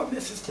I saw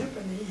Mrs.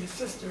 Timpany, his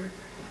sister,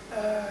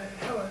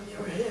 Helen. You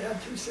know, he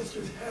had two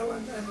sisters,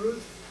 Helen and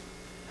Ruth.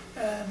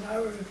 And I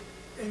was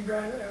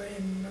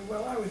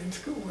I was in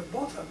school with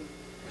both of them.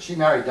 She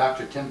married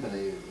Dr.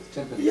 Timpany with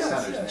Timpany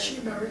Center's name. Yes,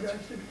 she married Dr.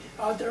 Timpany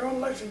out there on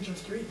Lexington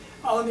Street,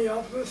 on the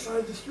opposite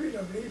side of the street,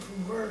 I believe,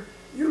 from where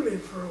you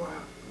lived for a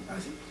while. I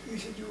think you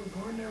said you were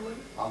born there, was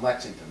it? On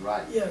Lexington,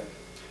 right. Yeah,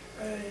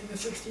 in the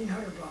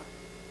 1600 block.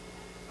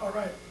 All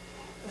right.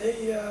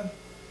 The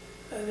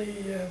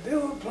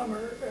Bill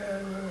Plummer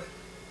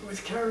was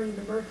carrying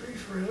the Mercury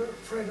for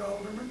Fred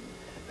Alderman.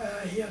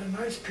 He had a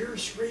nice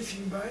Pierce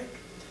racing bike,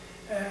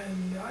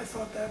 and I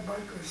thought that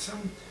bike was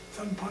some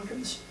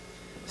pumpkins.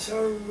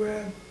 So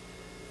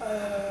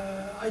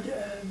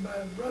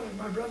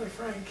my brother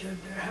Frank,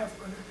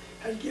 half-brother,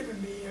 had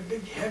given me a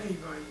big heavy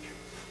bike.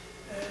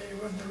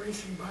 It wasn't a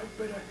racing bike,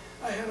 but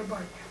I had a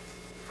bike.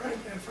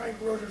 Frank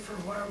rode it for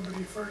a while, but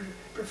he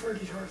preferred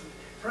his horses.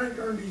 Frank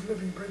earned his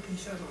living breaking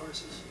saddle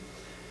horses.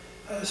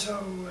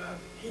 So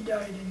he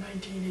died in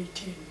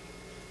 1918.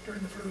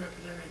 during the flu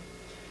epidemic.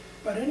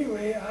 But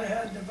anyway, I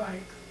had the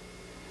bike,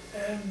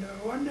 and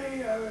one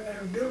day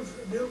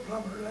Bill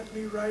Plummer let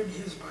me ride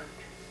his bike.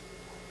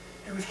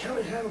 It was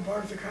Kelly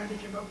handlebars that kind of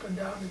came up and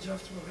down,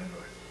 adjustable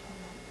handlebars.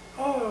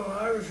 Oh,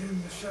 I was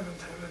in the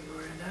seventh heaven,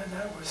 boy, and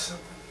that was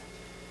something.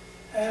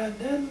 And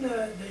then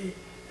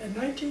in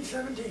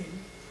 1917,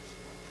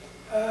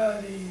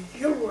 the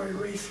Gilroy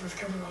race was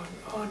coming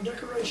on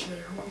Decoration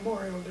Day, or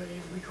Memorial Day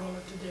as we call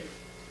it today.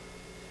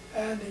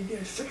 And they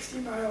did a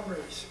 60-mile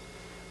race.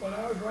 Well,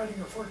 I was riding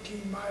a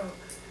 14-mile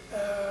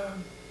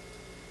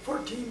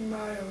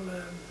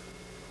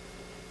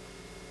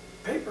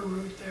paper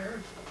route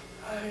there.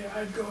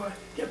 I'd go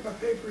get my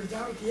papers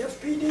down at the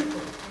SP depot.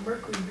 The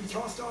Mercury would be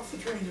tossed off the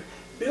train there.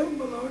 Bill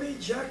Maloney,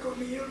 Jack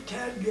O'Neill,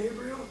 Tad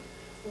Gabriel,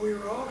 we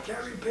were all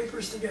carrying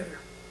papers together.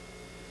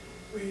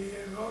 We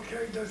all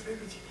carried those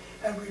papers,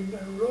 and we'd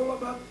roll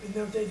them up. In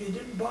those days, they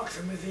didn't box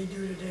them as they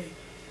do today.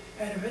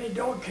 And if any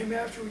dog came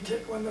after, we'd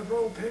take one of the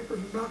rolled papers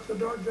and knock the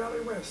dog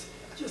Valley West.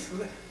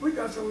 We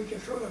got so we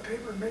could throw the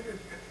paper and make it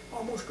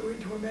almost go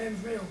into a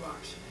man's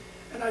mailbox.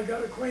 And I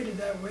got acquainted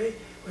that way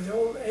with the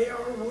old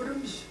A.R.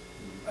 Woodhams,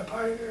 a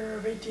pioneer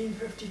of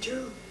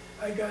 1852.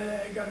 I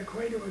got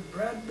acquainted with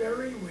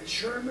Bradbury, with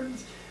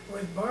Sherman's,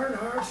 with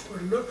Barnhart's,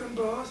 with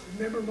Luckenbaugh's.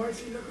 Remember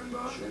Marcy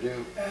Luckenbaugh? Sure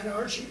do. And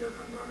Archie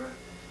Luckenbaugh.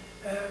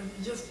 And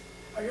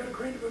I got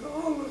acquainted with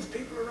all those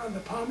people around,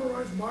 the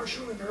Pomeroys,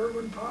 Marshall and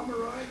Irwin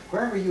Pomeroy.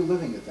 Where were you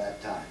living at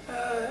that time?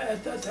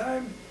 At that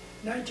time,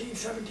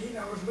 1917,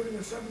 I was living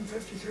at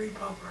 753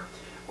 Poplar,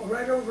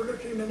 right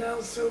overlooking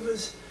Manal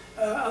Silva's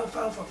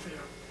alfalfa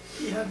field.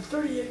 He had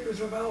 30 acres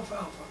of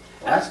alfalfa.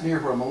 Well, that's near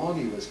where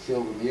Maloney was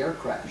killed in the air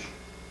crash.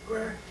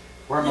 Where?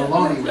 Where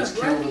Maloney was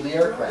killed in the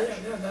air crash.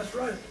 Yeah, that's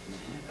right.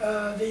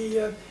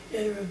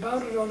 It was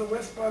bounded on the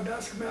west by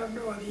Bascom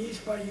Avenue, on the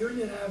east by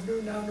Union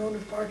Avenue, now known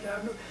as Park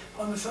Avenue,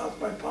 on the south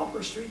by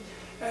Poplar Street,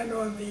 and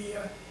on the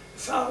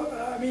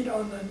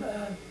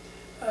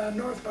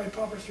north by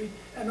Poplar Street,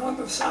 and on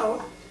the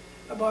south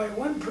by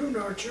one prune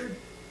orchard,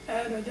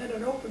 and then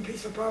an open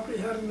piece of property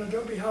had an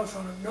adobe house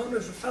on it, known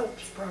as the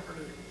Phelps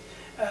property.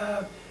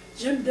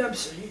 Jim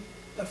Dempsey,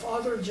 the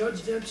father of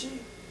Judge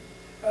Dempsey,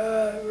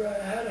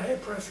 had a hay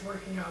press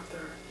working out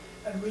there.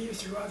 And we used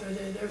to go out there.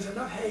 There was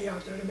enough hay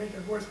out there to make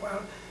it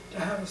worthwhile to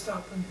have a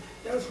stop. And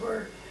that was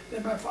where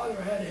then my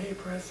father had a hay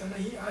press, and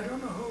I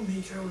don't know whom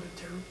he sold it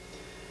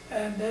to.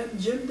 And then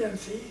Jim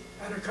Dempsey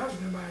and a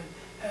cousin of mine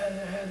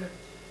had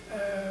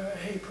a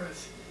hay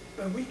press.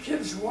 But we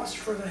kids watched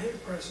for the hay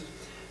presses.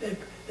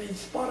 They'd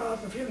spot out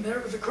in the field, and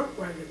there was a cook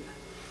wagon.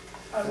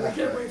 We'll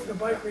get away from the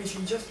bike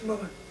racing just a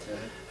moment.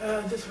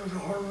 This was a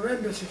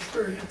horrendous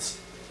experience.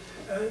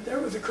 There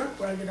was a cook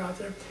wagon out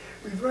there.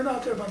 We'd run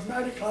out there about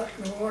 9 o'clock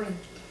in the morning,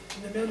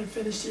 and the men had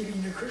finished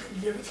eating the cookie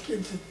and give us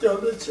kids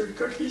donuts or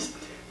cookies.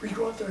 We'd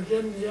go out there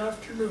again in the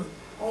afternoon.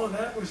 All of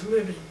that was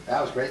living.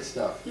 That was great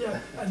stuff. Yeah,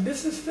 and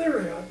Mrs.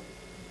 Theriot,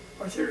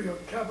 or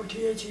Theriot, capital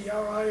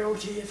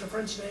T-H-E-R-I-O-T, it's a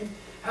French name,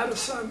 had a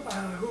son,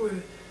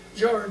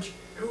 George,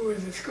 who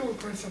was a school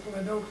principal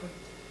in Oakland.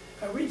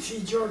 We'd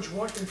see George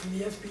walking from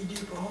the SP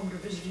depot home to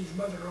visit his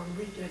mother on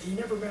weekends. He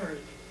never married.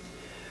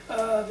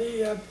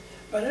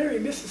 But anyway,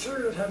 Mrs.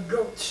 Theriot had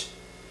goats.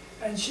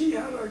 And she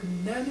had a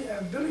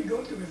billy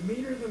goat that was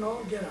meaner than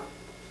all get out.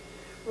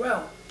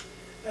 Well,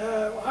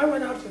 I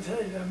went out to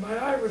tell you that my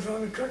eye was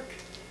on the cook,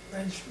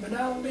 and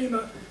Manal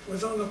Lima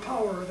was on the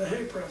power of the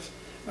hay press.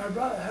 My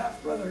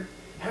half-brother,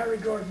 Harry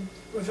Gordon,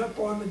 was up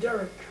on the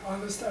derrick,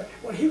 on the start.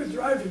 Well, he was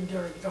driving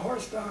derrick, the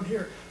horse down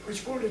here,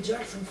 which pulled a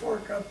Jackson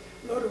fork up,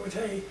 loaded with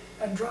hay,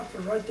 and dropped it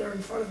right there in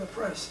front of the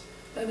press.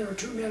 Then there were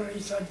two men on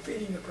each side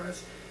feeding the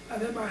press.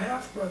 And then my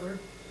half-brother,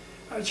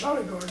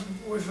 Charlie Gordon,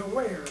 was the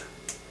weigher.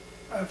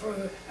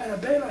 And a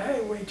bale of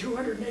hay weighed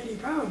 280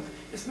 pounds.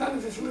 It's none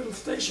of this little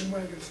station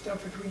wagon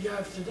stuff that we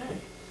have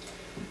today.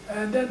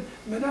 And then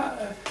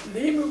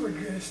Lima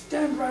would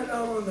stand right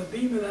out on the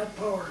beam of that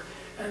power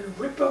and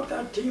whip up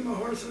that team of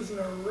horses, and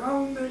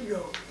around they'd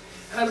go.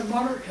 Had a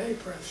Monarch hay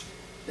press.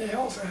 They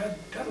also had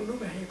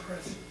Petaluma hay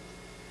press.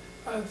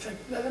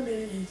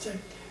 He'd say,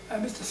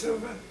 Mr.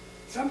 Silva,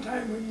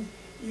 sometime when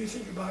you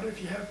think about it,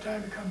 if you have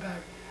time to come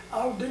back,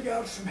 I'll dig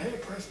out some hay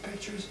press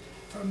pictures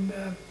from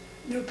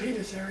New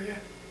Peters area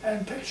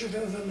and pictures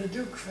of the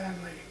Leduc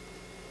family.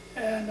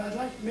 And I'd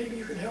like, maybe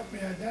you could help me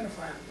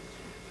identify them.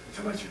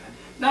 So much for that.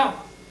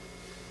 Now,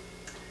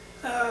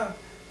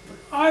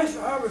 I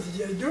was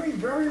doing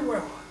very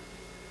well,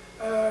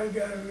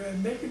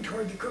 making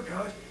toward the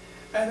cookhouse,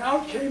 and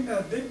out came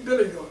that big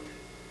billy goat.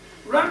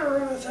 Right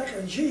around the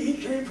second, gee,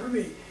 he came for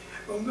me.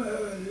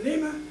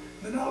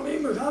 Manal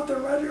Lima was out there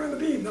riding on the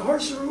beam. The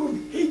horse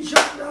room, he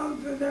jumped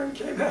down in there and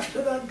came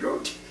after that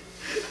goat.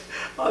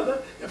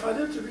 If I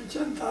lived to be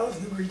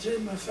 10,000 and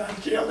retain my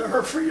sanity, I'll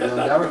never forget You'll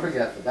that. never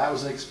forget that. That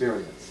was an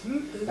experience.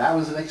 That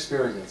was an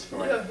experience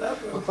for you. Yeah,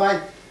 that was. Well,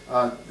 Clyde,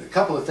 a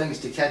couple of things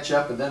to catch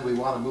up, and then we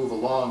want to move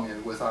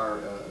along with our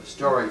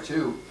story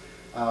too.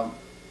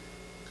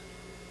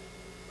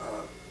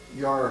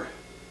 Your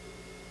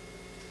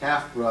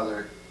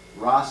half-brother,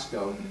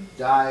 Roscoe,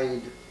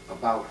 died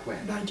About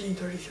when?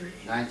 1933.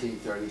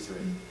 1933.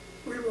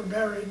 We were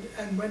married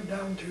and went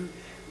down to,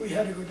 we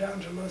had to go down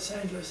to Los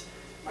Angeles.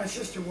 My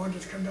sister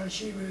wanted to come down.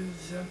 She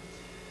was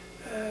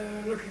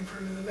looking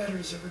for the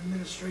letters of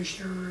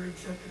administration or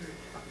executive.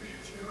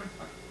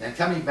 And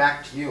coming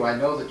back to you, I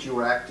know that you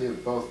were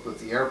active both with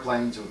the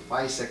airplanes and with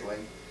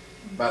bicycling,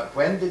 but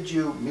when did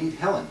you meet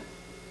Helen?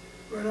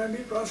 When I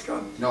meet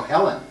Roscoe? No,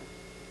 Helen,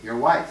 your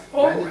wife.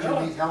 Oh, when did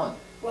Helen. you meet Helen?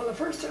 Well, the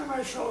first time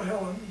I saw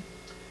Helen,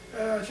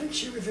 I think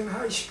she was in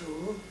high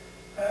school,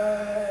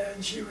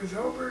 and she was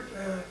over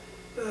at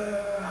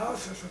the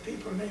house of a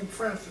people named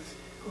Francis,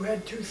 who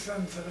had two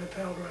sons that I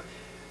palled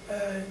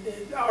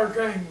with. Our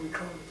gang, we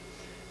called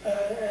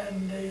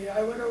it.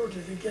 I went over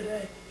to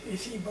get you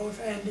see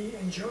both Andy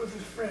and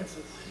Joseph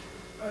Francis,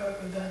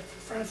 that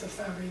Francis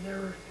family.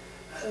 There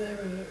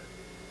was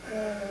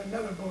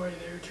another boy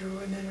there too,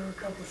 and then there were a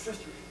couple of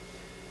sisters.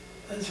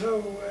 And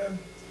so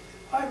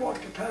I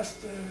walked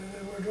past,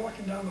 we were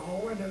walking down the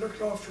hallway, and I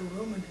looked off the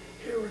room, and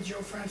here was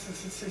Joe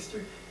Francis'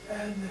 sister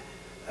and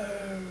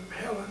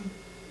Helen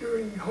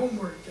doing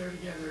homework there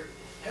together.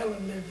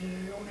 Helen lived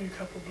only a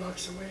couple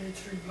blocks away,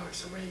 3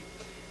 blocks away,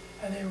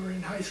 and they were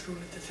in high school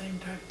at the same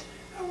time.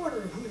 I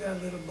wonder who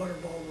that little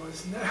butterball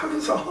was, and that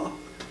was all.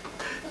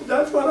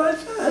 That's what I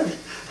said.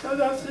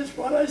 That's just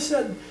what I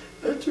said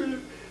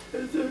to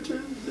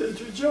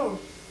Joe.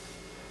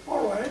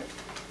 All right.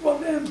 Well,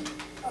 then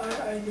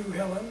I knew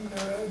Helen.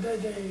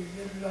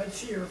 I'd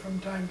see her from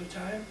time to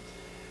time.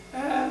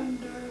 And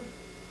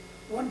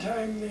one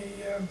time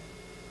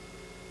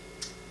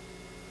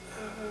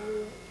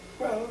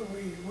well,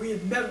 we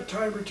had met a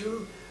time or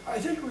two. I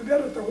think we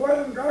met at the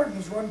Royal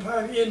Gardens one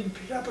time in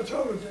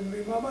Capitola, didn't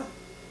we, Mama?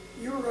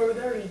 You were over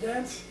there to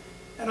dance,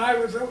 and I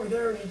was over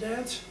there to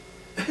dance.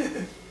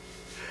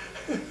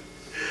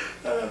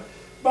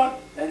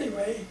 But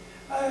anyway,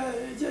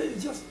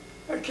 just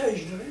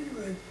occasionally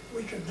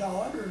we could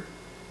nod or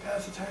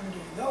pass the time of day.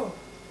 No.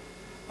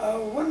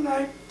 One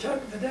night,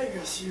 Ted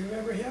Venegas, you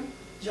remember him?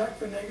 Jack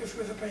Venegas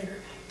was a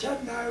painter.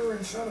 Ted and I were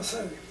in San Jose,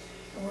 and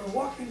we were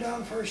walking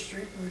down First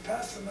Street, and we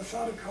passed the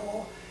Masonic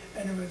Hall,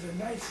 and it was a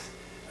nice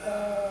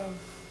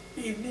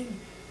evening,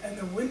 and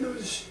the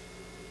windows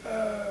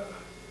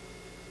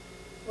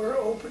were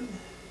open,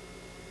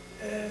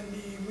 and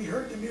we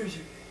heard the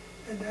music.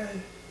 And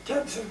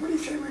Ted said, "What do you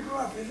say we go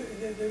up?"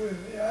 They were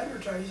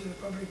advertising the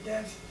public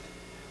dance.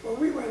 Well,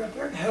 we went up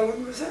there, and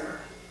Helen was there.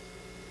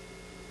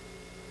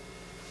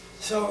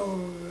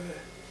 So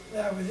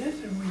that was it,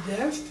 and we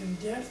danced,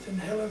 and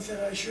Helen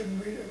said, "I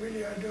shouldn't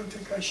really, I don't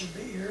think I should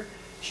be here."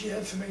 She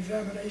had some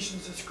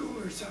examinations at school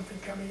or something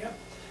coming up.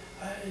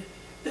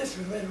 This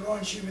was later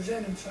on. She was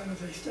in San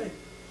Jose State.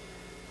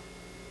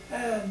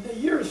 And the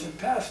years had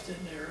passed in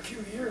there, a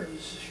few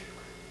years.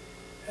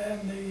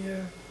 And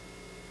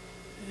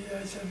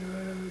I said,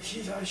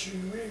 she thought I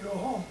should really go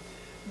home.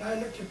 And I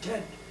looked at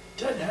Ted.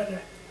 Ted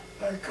had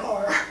a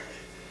car.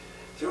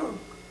 So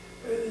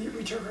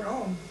we took her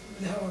home,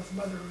 and Helen's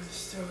mother was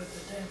still at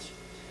the dance.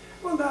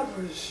 Well, that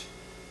was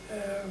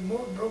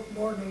broke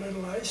more than a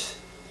little ice.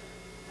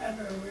 And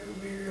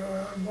we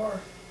were on more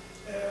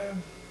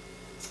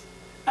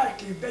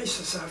active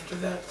basis after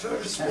that, so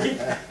to speak.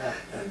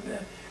 And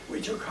we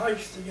took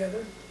hikes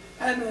together.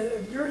 And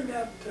during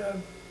that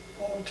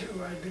fall,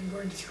 too, I'd been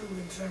going to school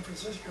in San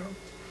Francisco,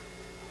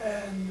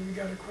 and we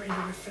got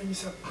acquainted with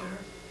things up there.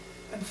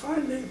 And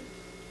finally,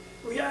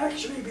 we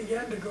actually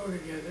began to go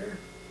together,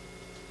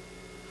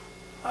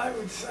 I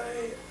would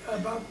say,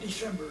 about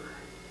December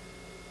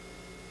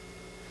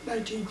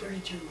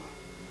 1932.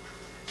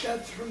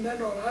 That's from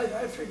then on.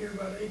 I figured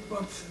about 8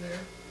 months in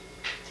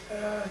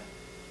there.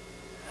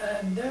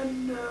 And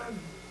then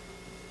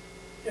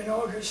in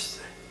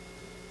August,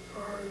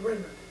 or wait a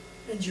minute,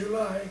 in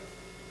July,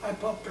 I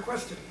popped the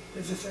question,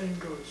 as the saying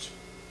goes.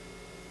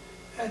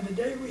 And the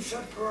day we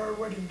set for our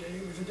wedding day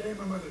was the day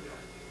my mother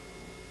died.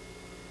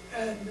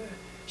 And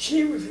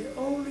she was the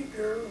only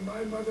girl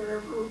my mother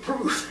ever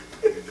approved,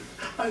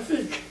 I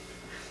think.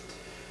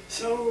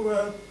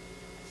 So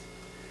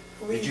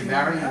did you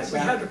marry in we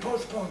had to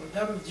postpone it.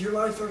 That was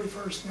July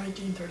 31st,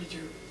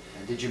 1932.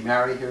 And did you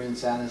marry here in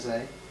San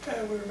Jose?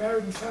 We were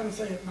married in San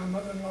Jose at my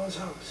mother-in-law's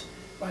house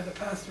by the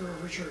pastor of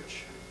her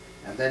church.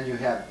 And then you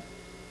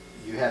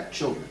had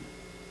children.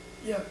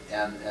 Yeah.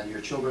 And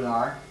your children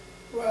are?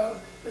 Well,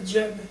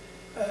 Jim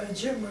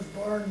was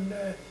born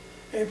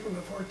April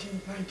the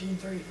 14th,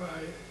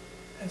 1935,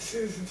 and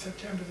Susan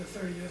September the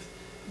 30th,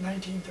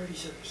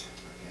 1936.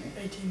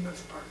 Okay. 18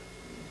 months apart.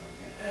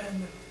 Okay.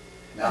 And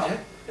now,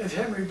 as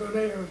Henry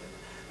Bonnet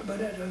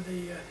of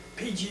the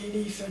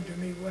PG&E said to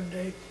me one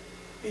day,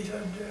 he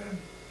said,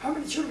 "How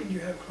many children do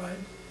you have,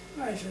 Clyde?"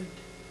 And I said,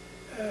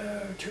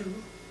 2.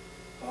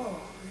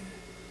 Oh,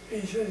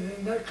 he said,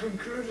 "And that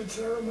concluded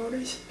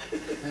ceremonies?"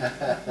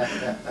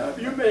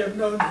 You may have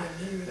known him.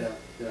 He was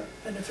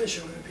an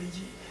official in the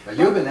PG. But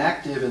you've been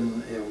active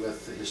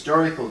with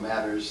historical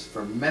matters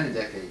for many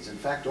decades. In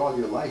fact, all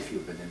your life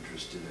you've been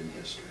interested in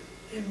history.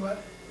 In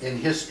what? In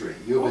history.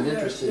 You've been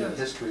interested in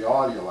history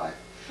all your life.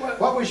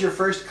 What was your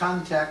first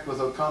contact with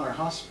O'Connor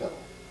Hospital?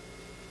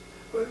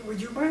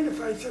 Would you mind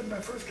if I said my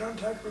first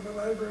contact with the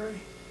library?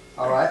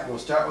 All right, we'll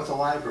start with the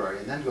library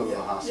and then go to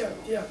the hospital.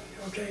 Yeah,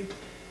 okay.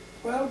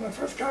 Well, my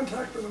first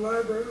contact with the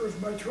library was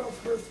my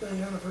 12th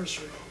birthday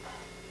anniversary,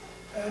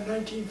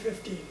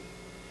 1915.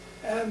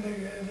 And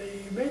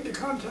they made the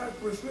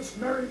contact with Miss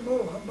Mary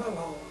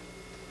Mulhall,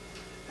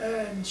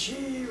 and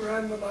she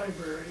ran the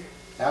library.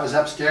 That was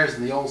upstairs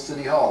in the old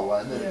City Hall,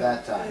 wasn't it, at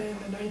that time? In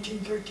the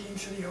 1913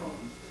 City Hall.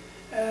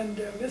 And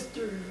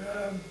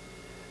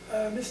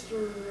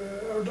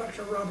or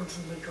Dr.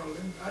 Robinson, they called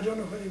him. I don't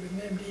know whether he was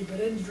named E, but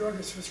any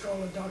druggist was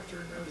called a doctor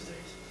in those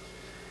days.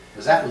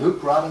 Was that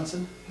Luke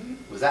Robinson?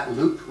 Was that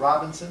Luke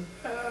Robinson?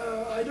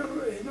 I don't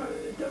really know.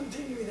 It doesn't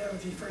seem to be that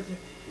was his first name.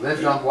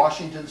 Lived on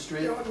Washington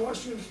Street? On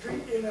Washington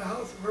Street in a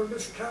house where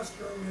Miss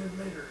Castro lived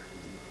later.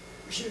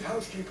 She was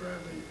housekeeper, I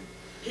believe.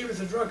 He was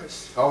a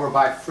druggist. Over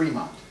by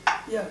Fremont?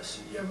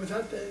 Yes. Yeah, was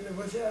that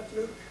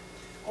Luke?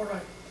 All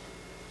right.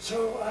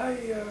 So I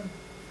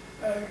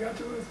got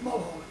to Ruth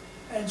Mulhall,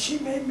 and she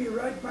made me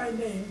write my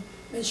name,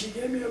 and she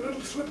gave me a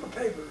little slip of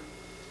paper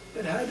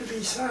that had to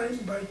be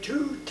signed by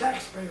 2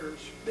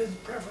 taxpayers,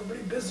 preferably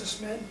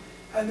businessmen,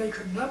 and they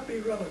could not be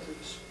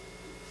relatives.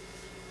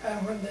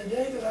 And when the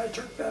day that I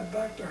took that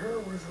back to her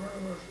was one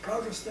of the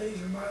proudest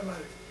days in my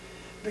life,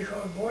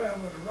 because boy, I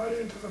was right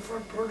into the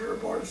front porter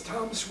boys,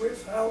 Tom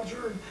Swift,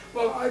 Alger, and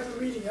well, I was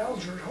reading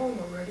Alger at home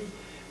already.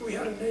 We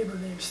had a neighbor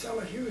named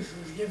Stella Hughes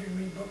who was giving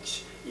me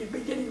books,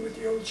 beginning with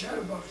the old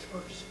Chatterbox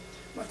books.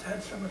 Must have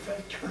had some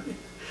effect on me.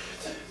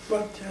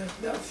 But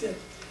that's it.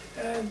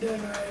 And then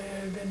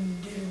I've been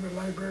dealing with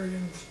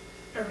librarians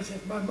ever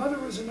since. My mother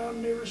was an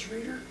omnivorous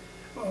reader.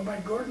 Well, my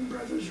Gordon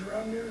brothers were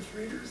omnivorous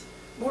readers,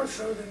 more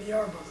so than the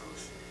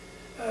Arbuckles.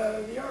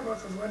 The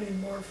Arbuckles went in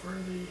more for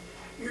the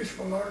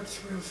useful arts,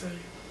 we'll say.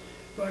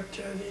 But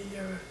the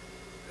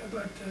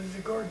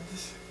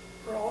Gordons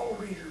were all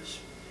readers.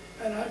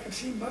 And I can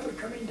see Mother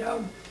coming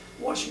down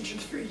Washington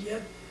Street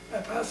yet,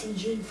 passing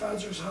Jean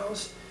Fazer's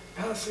house,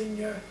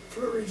 passing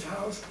Fleury's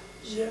house,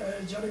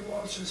 Johnny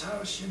Walsh's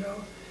house, you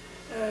know,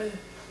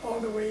 all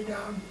the way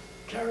down,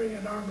 carrying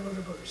an armload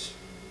of books.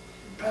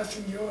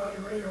 Passing Joe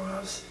Adareo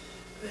house,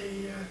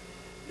 they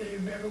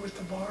remember with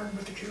the barn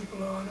with the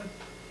cupola on it,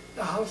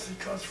 the house that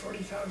cost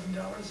 $40,000, and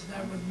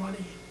that was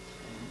money.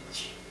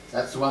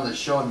 That's the one that's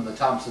shown in the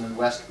Thompson and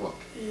West book.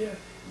 Yeah,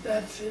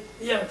 that's it.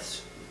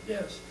 Yes,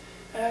 yes.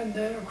 And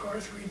then, of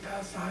course, we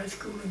passed the high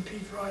school and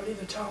Pete Riley,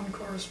 the town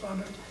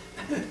correspondent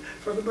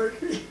for the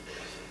Mercury.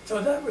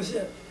 So that was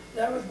it.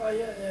 That was my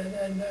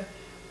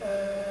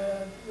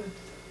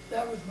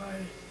that was my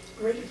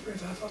great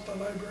experience. I thought the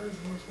library was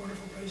the most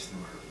wonderful place in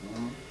the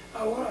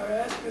world. I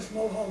asked Miss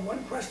Mulhall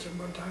one question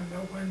one time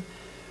though when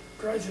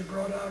Dreiser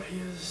brought out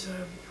his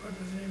what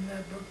was the name of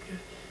that book?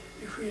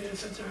 He created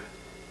such a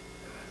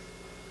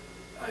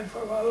I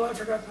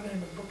forgot the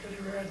name of the book that he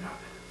read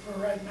for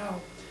right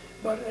now.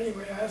 But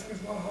anyway, I asked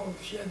Miss Mulhall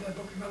if she had that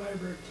book in the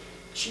library.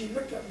 She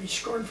looked at me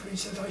scornfully and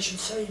said I should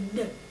say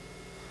nit.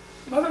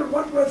 Mother,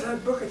 what was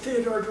that book that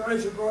Theodore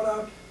Dreiser brought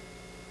out?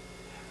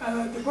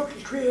 The book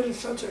that created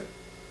such a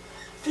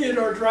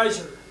Theodore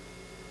Dreiser.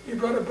 He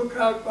brought a book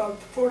out about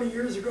 40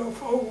 years ago.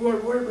 Oh, where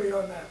were we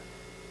on that?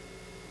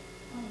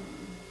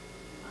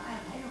 I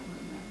don't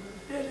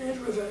remember.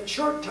 It was a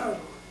short title,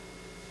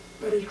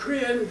 but it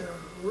created a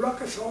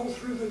ruckus all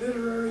through the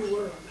literary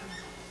world.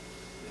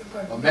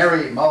 Well,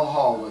 Mary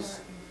Mulhall was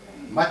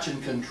much in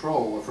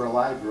control of her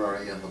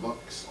library and the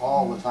books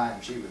all the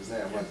time she was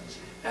there, wasn't she?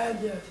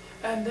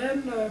 And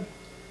then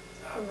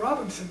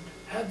Robinson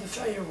had to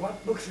say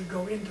what books would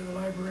go into the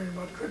library and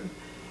what couldn't.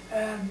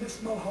 And Miss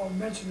Mulhall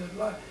mentioned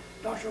that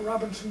Dr.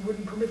 Robinson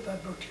wouldn't permit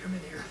that book to come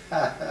in here.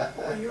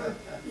 Well,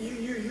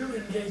 you're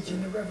engaged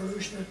in the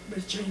revolution that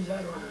must change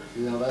that order.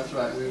 You know, that's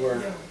right. We were.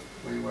 Yeah.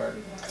 We were.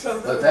 So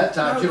at that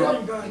time, too. Now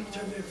getting back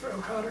to the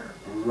O'Connor.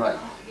 Right.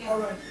 All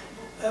right.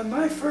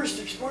 My first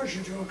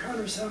exposure to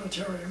O'Connor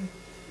Sanitarium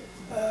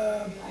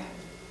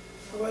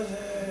was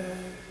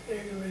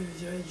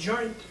a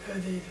joint,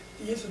 the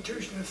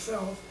institution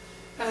itself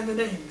and the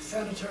name,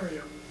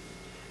 Sanitarium.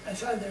 I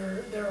said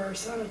there are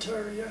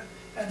sanitaria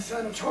and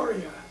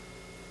sanatoria,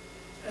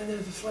 and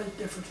there's a slight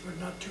difference, but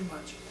not too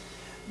much.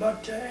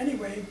 But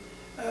anyway,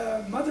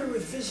 Mother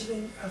was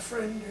visiting a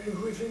friend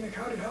who was in the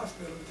county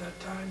hospital at that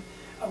time,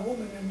 a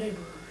woman, a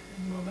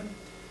neighboring woman,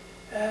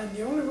 and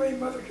the only way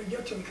Mother could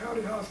get to the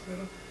county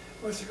hospital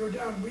was to go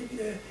down.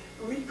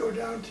 We'd go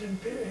down to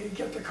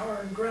get the car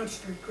on Grant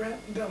Street, Grant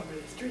and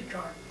Bellamy,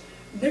 streetcar.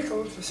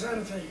 Nichols to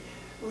Santa Fe.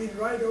 We'd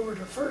ride over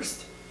to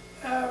First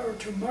or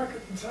to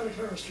Market and Santa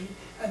Clara Street,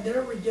 and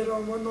there we'd get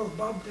on one of those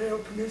bobtail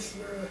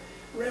Peninsular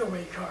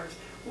Railway cars.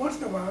 Once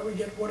in a while we'd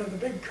get one of the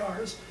big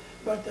cars,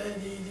 but the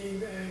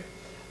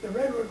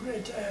railroad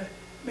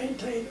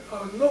maintained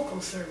a local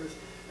service.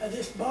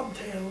 This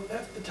bobtail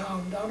left the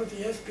town down at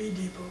the SP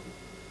depot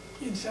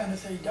in Santa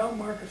Fe, down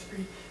Market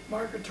Street,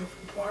 Market to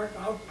Park,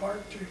 out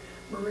Park to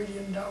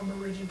Meridian, down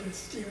Meridian to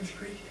Stevens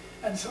Creek,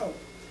 and so.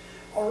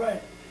 All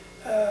right,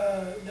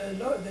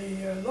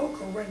 the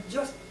local went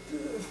just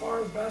as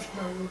far as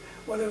Baskerville,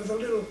 where there was a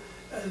little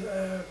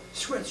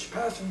switch,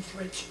 passing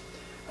switch.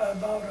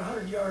 about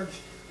 100 yards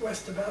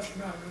west of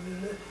Baskin.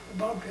 The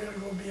bobtail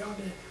will be on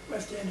the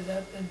west end of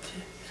that, and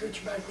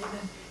switch back in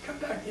and come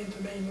back into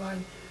the main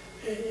line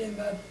in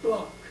that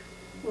block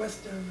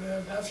west of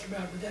Baskin,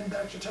 but then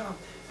back to town.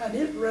 And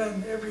it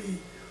ran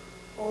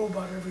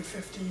about every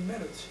 15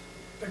 minutes.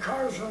 The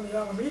cars on the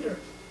Alameda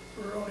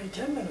were only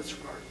 10 minutes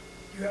apart.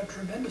 You had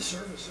tremendous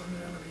service on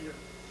the Alameda.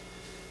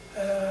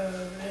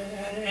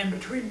 And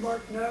between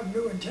Martin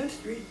Avenue and 10th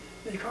Street,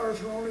 the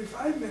cars were only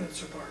 5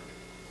 minutes apart.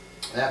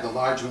 They had the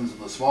large ones and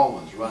the small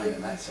ones running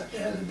in that They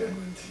section. had the didn't big they?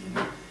 ones, you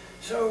know.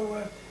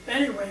 So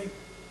anyway,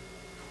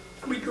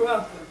 we'd go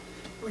out there.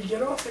 We'd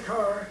get off the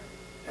car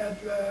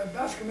at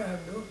Baskin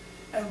Avenue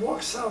and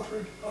walk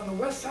southward on the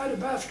west side of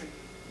Baskin.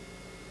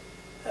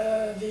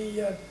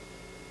 There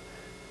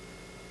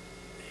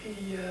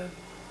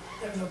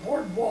was a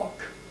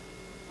boardwalk,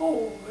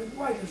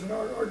 wide as an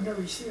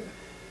ordinary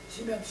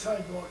cement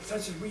sidewalk,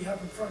 such as we have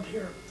in front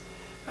here,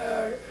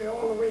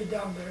 all the way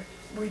down there.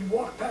 We'd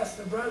walk past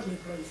the Bradley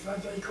place.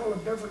 They call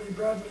it Beverly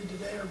Bradley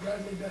today, or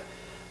Bradley,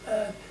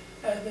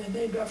 and they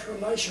named after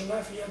Elisha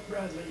Lafayette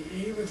Bradley.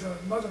 He was a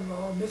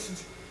mother-in-law,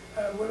 Mrs.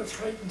 Willis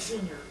Clayton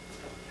Sr.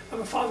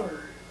 I'm a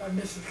father of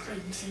Mrs.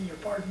 Clayton Sr.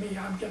 Pardon me,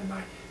 I'm getting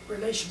my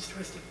relations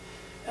twisted.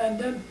 And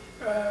then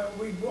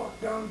we'd walk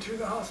down to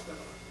the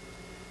hospital.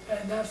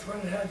 And that's when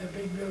it had the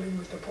big building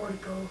with the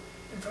portico,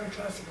 in front of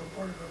classical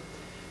portico.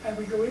 And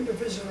we go in to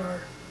visit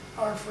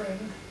our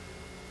friend,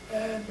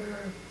 and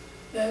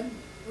then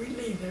we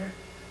leave there.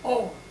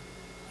 Oh,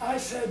 I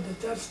said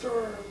that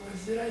store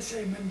was, did I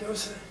say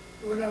Mendoza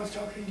when I was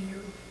talking to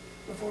you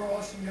before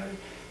Austin got it?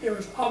 It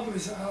was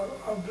Oblisalo,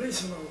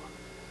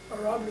 or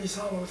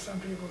Oblisalo, some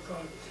people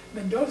call it.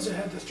 Mendoza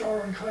had the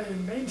store on Clay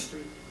and Main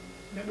Street.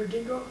 Remember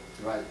Dingo?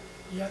 Right.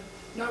 Yeah,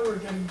 now we're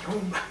getting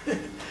home.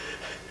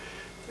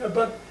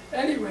 But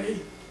anyway,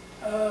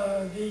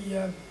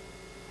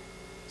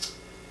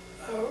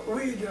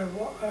 we'd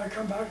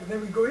come back, and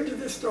then we go into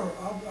this store,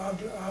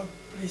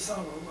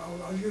 Oblisalo.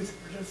 I'll use the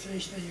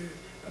pronunciation they use,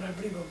 but I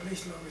believe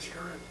Oblisalo is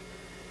correct.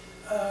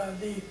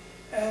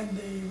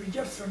 We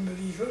get some of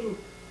these little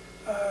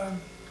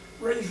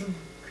raisin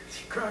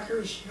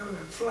crackers, you know,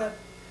 they're flat,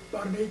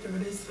 about 1/8 of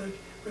an inch thick,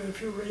 with a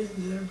few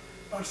raisins in them,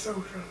 about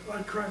so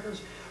like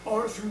crackers,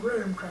 or some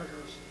graham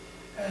crackers.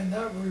 And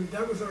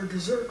that was our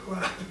dessert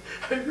while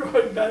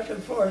going back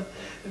and forth.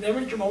 And then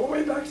we come all the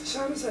way back to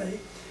San Jose,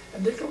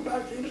 and they go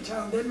back into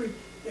town. Then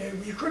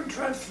you couldn't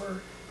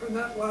transfer from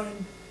that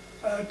line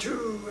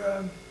to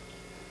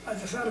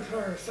the Santa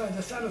Clara,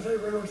 the San Jose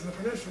Railroad to the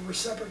Peninsula were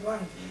separate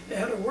lines. They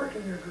had a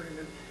working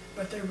agreement,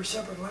 but they were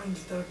separate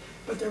lines.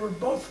 But they were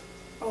both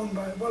owned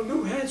by, well,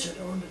 Lou Hanchett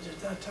owned it at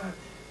that time.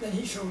 Then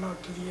he sold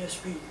out to the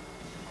SP.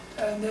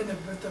 And then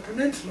the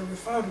Peninsula was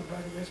founded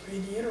by the SP,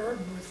 the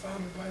Interurban was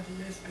founded by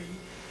the SP,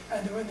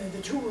 and when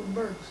the two were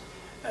merged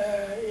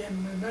in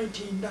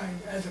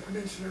 1909 as a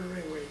Peninsula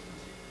Railway.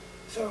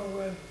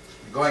 So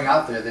going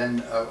out there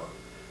then,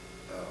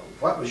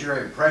 what was your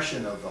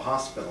impression of the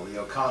hospital, the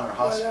O'Connor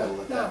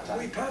Hospital at that time?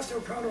 We passed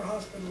O'Connor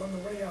Hospital on the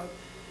way out,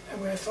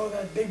 and I saw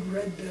that big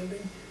red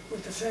building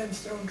with the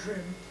sandstone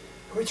trim,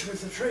 which was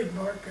the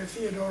trademark of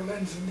Theodore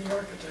Lenzen, the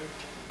architect.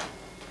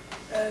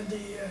 And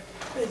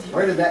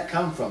where did that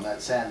come from,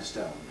 that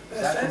sandstone? Is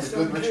that from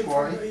the Goodrich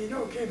Quarry? It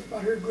came from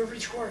out here,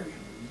 Goodrich Quarry.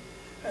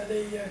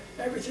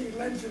 Everything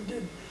Lenzen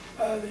did,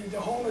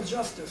 the Hall of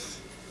Justice,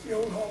 the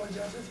old Hall of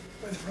Justice,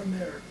 was from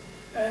there.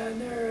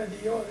 And there,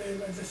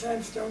 the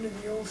sandstone in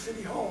the old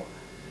City Hall,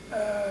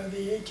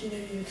 the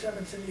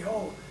 1887 City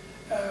Hall,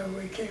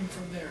 we came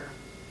from there.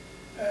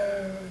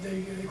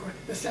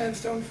 The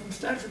sandstone from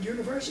Stanford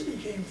University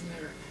came from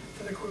there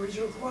for the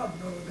original quad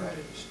and all the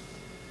buildings.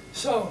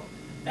 So,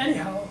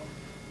 anyhow,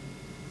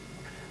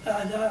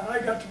 I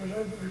got to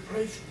another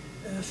place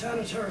in the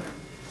sanitarium.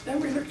 Then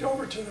we looked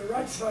over to the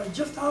right side,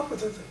 just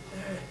opposite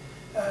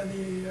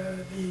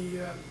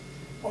the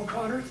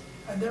O'Connors,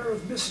 and there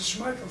was Mrs.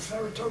 Schmeichel's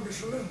Saratoga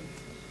Saloon.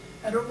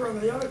 And over on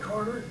the other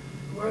corner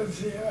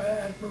was,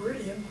 at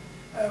Meridian,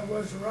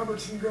 was the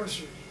Robertson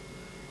Grocery,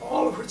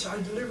 all of which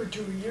I delivered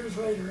to years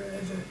later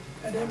as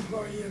an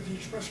employee of the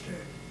Express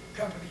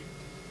Company.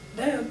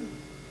 Then,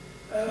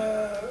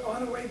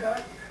 on the way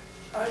back,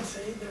 I'd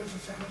say there's a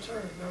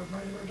sanitarium. That was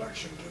my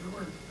introduction to the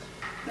work.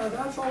 Now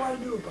that's all I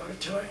knew about it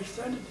till I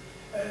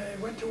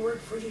went to work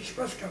for the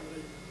Express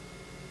Company.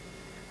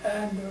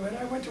 And when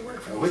I went to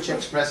work for which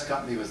Express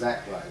Company was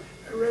that, Clyde?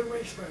 Railway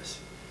Express.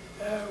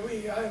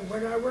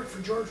 When I worked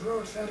for George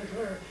Road, Santa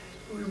Clara,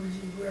 we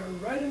were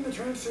right in the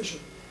transition,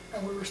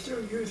 and we were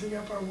still using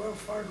up our Wells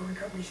Fargo and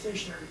Company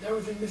stationery. That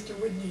was in Mr.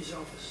 Whitney's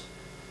office,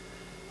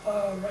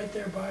 right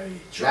there by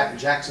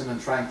Jackson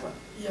and Franklin.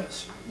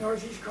 Yes,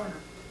 northeast corner.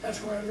 That's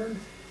where I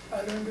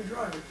learned to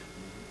drive.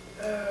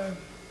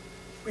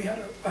 We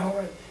had all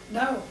right.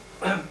 Now,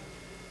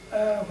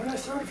 when I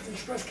started for the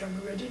Express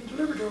Company, I didn't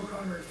deliver to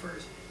O'Connor at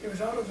first. It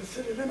was out of the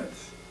city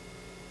limits.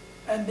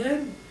 And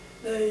then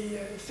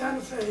the San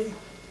Jose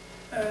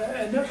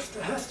annexed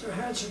the Hester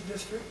Hanson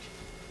district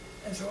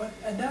and so on,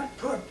 and that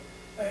put,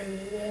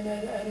 and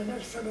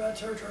annexed some of that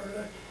territory,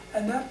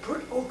 and that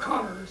put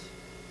O'Connor's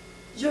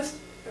just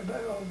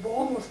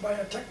almost by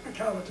a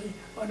technicality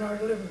on our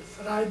deliverance,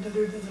 and I did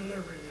the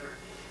delivery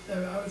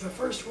there. I was the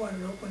first one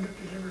who opened up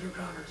delivered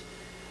O'Connor's.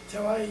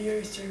 So I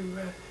used to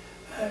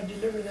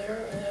deliver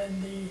there,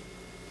 and the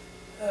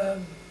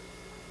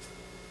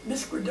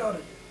Miss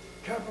Guidotti,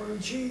 capital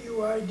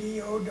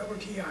Guidotti,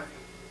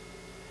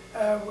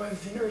 was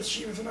the nurse.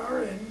 She was an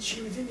RN,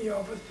 she was in the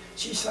office,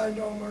 she signed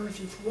all my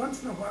receipts.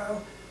 Once in a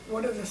while,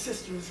 one of the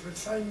sisters would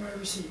sign my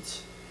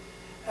receipts.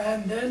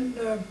 And then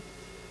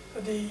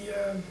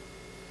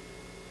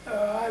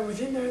I was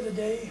in there the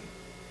day,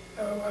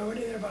 I went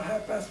in there about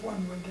 1:30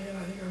 one day, and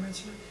I think I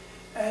mentioned it,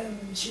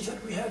 and she said,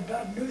 "We had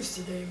bad news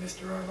today,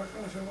 Mr.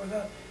 Arbuckle." I said, "Well,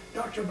 that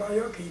Dr.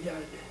 Bayoki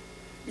died."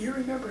 Do you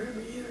remember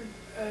him either?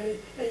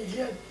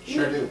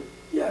 Sure do.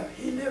 Yeah,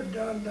 he lived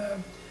on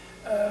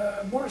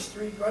Moore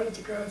Street, right at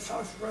the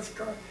southwest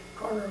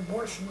corner of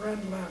Morse and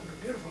Randall Avenue,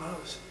 beautiful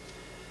house.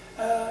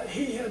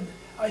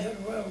 I said,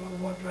 "Well,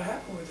 what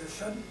happened with his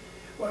son?"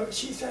 Well,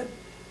 she said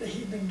that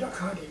he'd been duck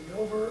hunting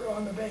over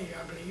on the bay,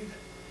 I believe,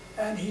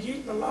 and he'd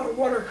eaten a lot of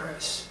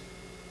watercress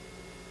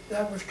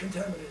that was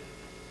contaminated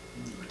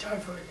with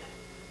typhoid.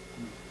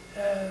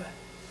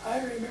 I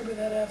remember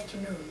that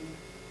afternoon,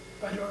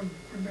 I don't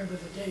remember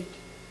the date.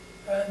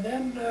 And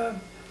then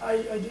I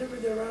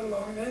delivered there right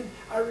along, and then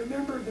I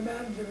remember the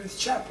man that was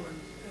chaplain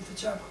at the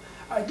chapel.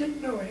 I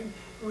didn't know him,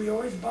 we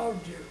always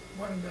bowed to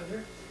one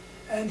another,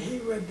 and he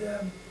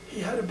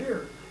had a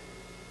beard,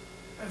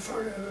 a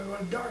sort of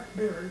a dark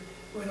beard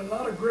with a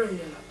lot of gray in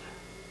it.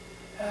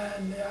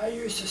 And I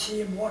used to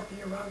see him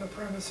walking around the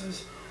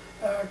premises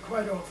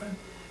quite often.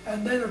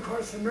 And then, of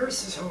course, the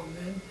nurses' home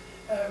then,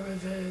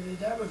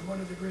 that was one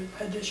of the great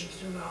additions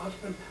to the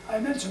hospital. I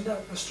mentioned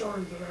that in the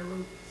story that I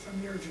wrote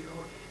some years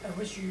ago, and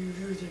which you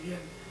used again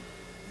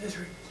this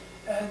week.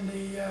 And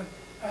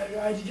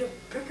I'd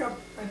pick up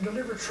and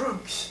deliver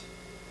trunks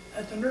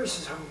at the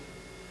nurses' home.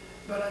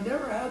 But I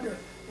never had to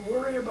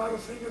worry about a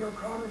thing at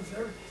O'Connor's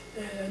there.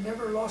 I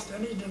never lost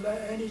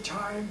any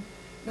time.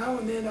 Now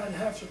and then I'd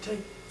have to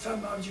take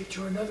some object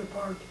to another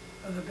part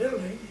of the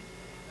building.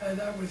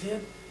 That was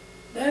it.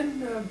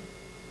 Then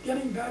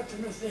getting back to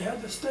this, they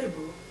had the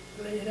stable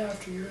late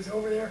after years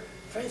over there,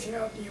 facing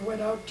out, you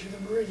went out to the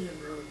Meridian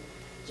Road,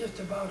 just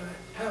about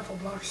a half a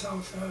block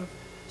south of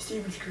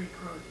Stevens Creek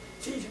Road.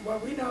 See,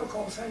 what we now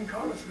call San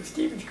Carlos was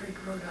Stevens Creek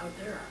Road out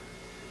there,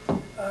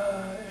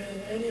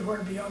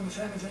 anywhere beyond the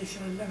San Jose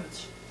city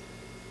limits.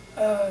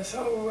 I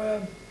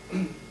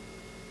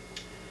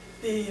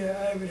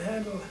would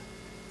handle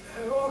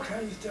all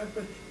kinds of stuff,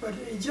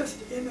 but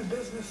just in a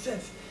business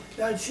sense.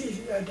 I'd see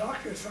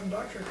some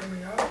doctor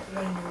coming out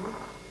that I knew,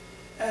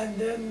 and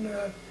then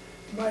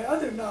my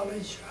other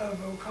knowledge of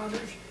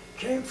O'Connor's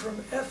came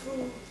from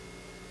Ethel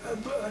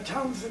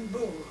Townsend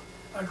Bull,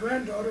 a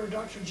granddaughter of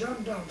Dr.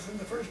 John Townsend,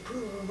 the first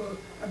provable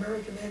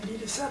American MD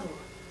to settle.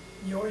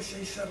 You always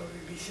say settle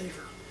to be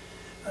safer,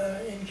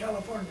 in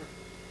California.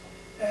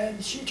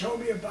 And she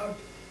told me about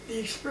the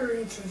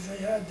experiences they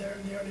had there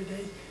in the early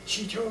days.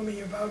 She told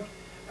me about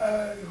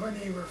when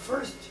they were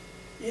first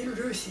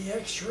introduced the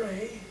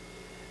X-ray.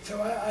 So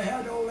I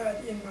had all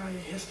that in my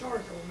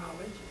historical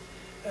knowledge.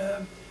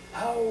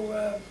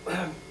 How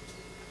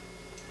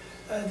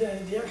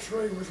the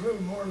X-ray was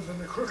little more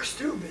than a crook's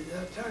tube at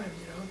that time,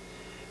 you know.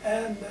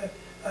 And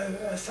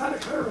a Santa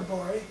Clara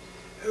boy,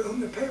 whom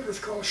the papers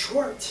called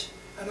Schwartz,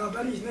 and I'll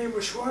bet his name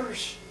was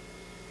Schwartz.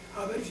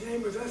 I'll bet his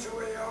name was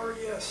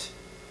S-O-A-R-E-S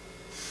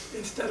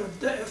instead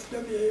of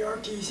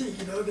S-W-A-R-T-Z,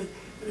 you know, the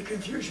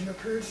confusion of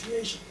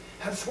pronunciation,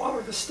 had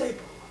swallowed a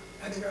staple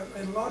and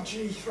it lodged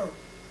in his throat.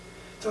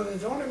 So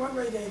there's only one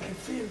way they could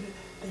feel it,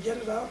 to get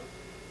it out.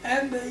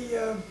 And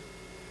the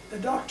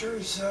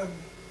doctors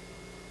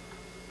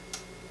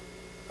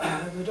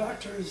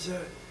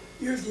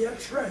used the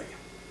X-ray.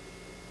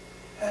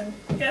 And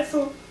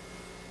Ethel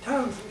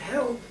Townsend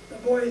held the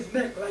boy's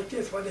neck like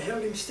this while they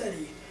held him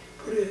steady,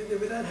 put it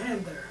with that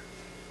hand there.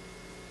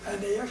 And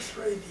they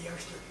X-rayed the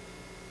youngster.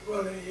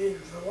 Well, it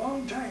was a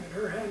long time, and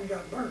her hand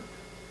got burnt.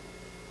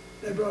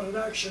 They brought an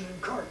action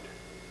in court.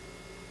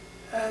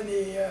 And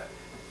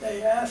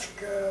they asked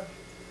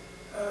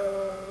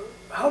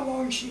how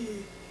long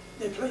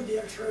they played the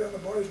X-ray on the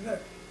boy's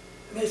neck.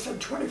 And they said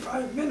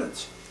 25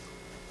 minutes.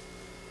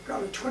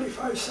 Got it,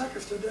 25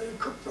 seconds today,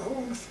 cooked the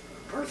whole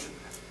person,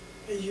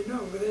 as you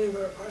know, with any of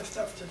our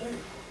stuff today.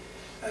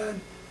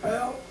 And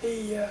well,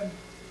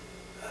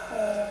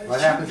 what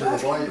happened to the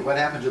boy? What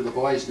happened to the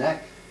boy's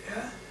neck?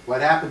 Yeah.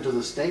 What happened to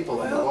the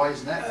staple in the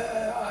boy's neck?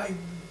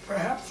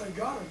 Perhaps I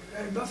got it.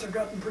 It must have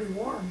gotten pretty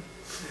warm.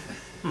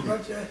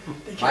 But the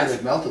case, might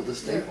have melted the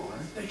staple.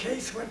 The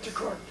case went to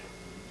court,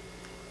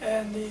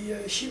 and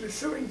she was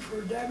suing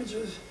for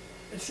damages.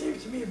 It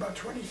seems to me about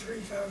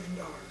 $23,000.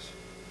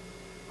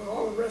 Well,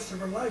 all the rest of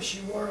her life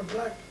she wore a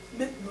black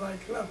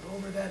mitten-like glove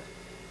over that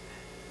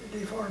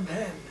deformed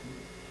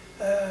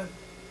hand.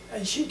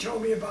 And she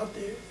told me about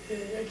the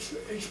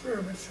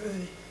experiments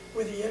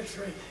with the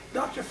X-ray.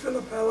 Dr.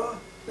 Filippella,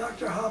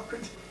 Dr.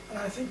 Hopkins, and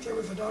I think there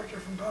was a doctor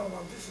from Palo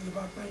Alto. This is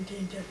about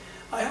 1910.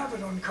 I have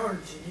it on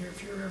cards in here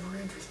if you're ever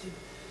interested.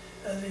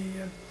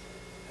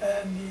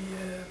 And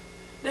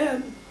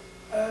then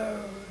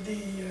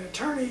the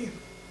attorney,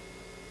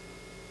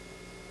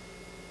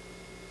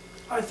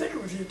 I think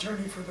it was the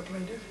attorney for the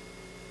plaintiff,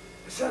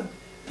 said,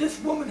 this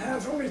woman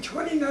has only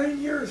 29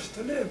 years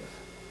to live.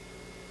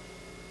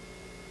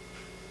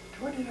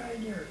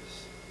 29 years.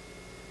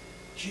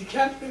 She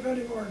can't live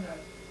any more than that.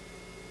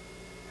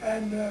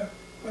 And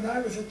when I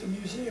was at the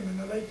museum in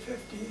the late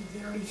 50s,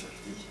 the early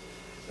 60s,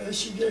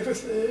 she gave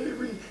us,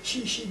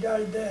 she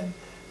died then.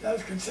 That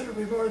was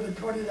considerably more than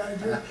 29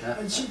 years.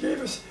 And she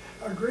gave us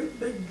a great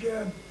big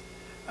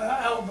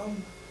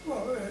album,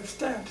 well,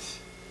 stamps.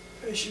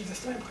 She was a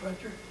stamp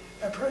collector,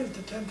 appraised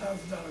at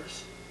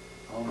 $10,000.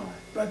 Oh my.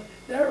 But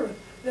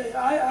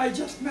I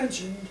just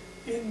mentioned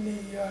in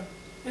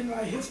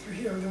my history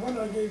here, the one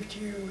I gave to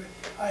you,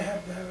 I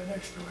happen to have an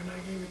extra one. I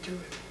gave it to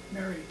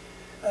Mary.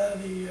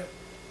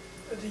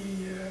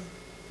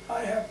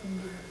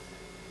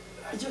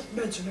 I just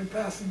mentioned in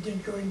passing,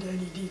 didn't go into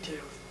any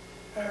details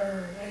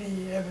or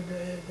any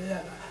evidence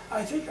that.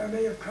 I think I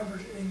may have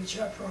covered in the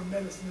chapter on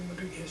medicine in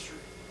the big history.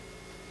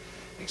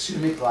 Excuse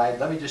me, Clyde,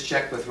 let me just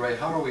check with Ray.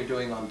 How are we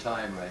doing on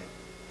time, Ray?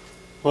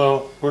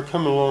 Well, we're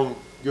coming along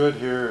good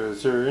here.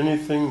 Is there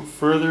anything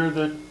further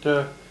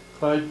that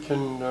Clyde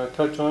can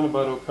touch on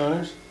about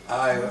O'Connor's?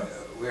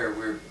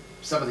 We're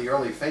some of the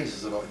early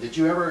phases of it. Did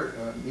you ever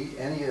meet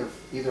any of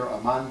either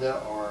Amanda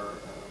or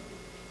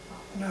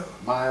No.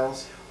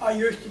 Miles? I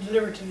used to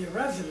deliver to the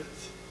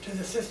residents, to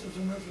the Sisters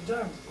of Notre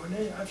Dame,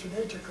 after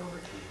they took over,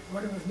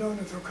 when it was known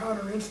as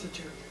O'Connor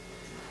Institute.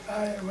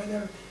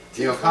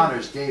 The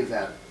O'Connors gave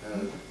that.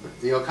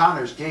 The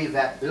O'Connors gave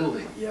that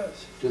building.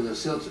 Yes. To the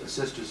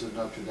Sisters of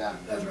Notre Dame.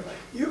 That's right.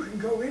 You can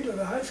go into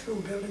the high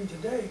school building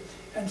today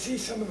and see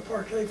some of the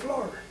parquet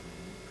floor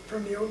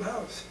from the old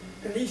house.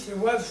 At least it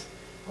was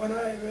when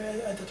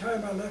at the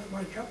time I left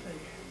my company.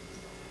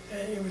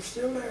 It was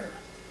still there.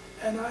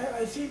 And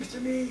it seems to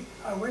me,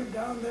 I went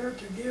down there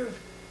to give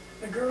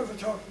the girls a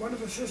talk. One of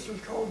the sisters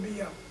called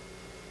me up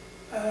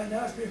and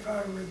asked me if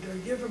I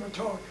would give them a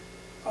talk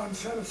on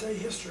San Jose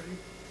history.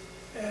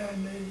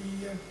 And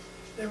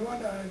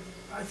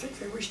I think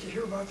they wish to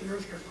hear about the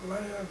earthquake. Well,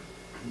 I have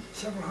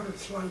several hundred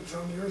slides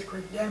on the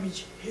earthquake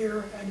damage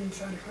here and in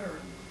Santa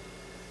Clara.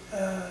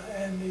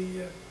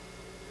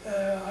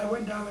 I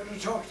went down there to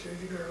talk to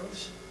the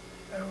girls,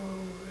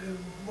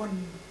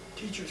 one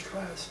teacher's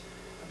class,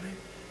 I believe.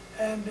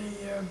 And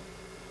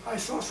I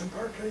saw some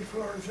parquet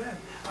floors then.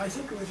 I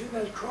think it was in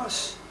that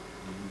cross,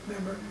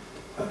 remember,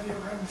 of the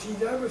O'Connor. See,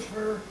 that was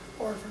for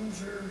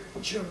orphans or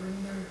children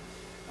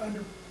or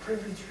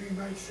underprivileged, we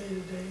might say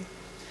today.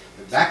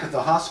 Back at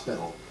the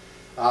hospital,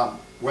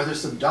 were there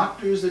some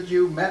doctors that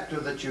you met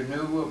or that you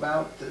knew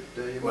about that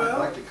you might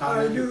like to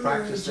comment? You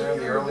practiced there in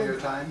the earlier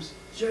times?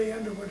 J.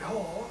 Underwood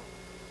Hall,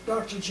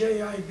 Dr.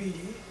 J.I.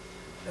 Beatty,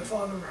 the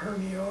father of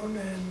Hermione,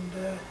 and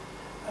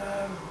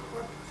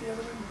what was the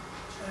other one?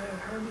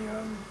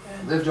 Hermione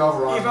and lived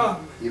over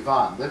on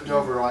Yvonne. Lived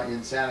over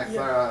in Santa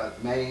Clara,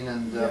 Maine,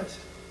 and yes.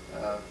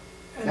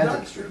 And Benton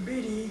Dr. Street.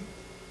 Beatty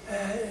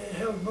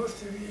held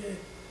most of the,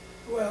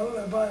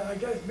 I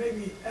guess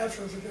maybe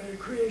after the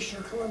creation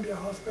of Columbia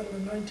Hospital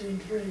in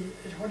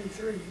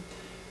 1923,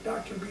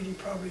 Dr. Beatty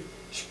probably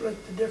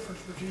split the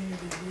difference between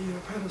the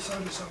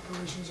appendicitis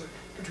operations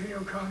between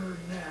O'Connor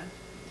and that.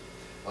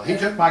 Well, he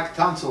took my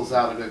tonsils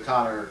out at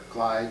O'Connor,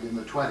 Clyde, in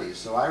the 20s,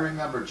 so I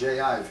remember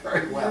J.I.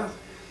 very well. Yeah.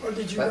 Well,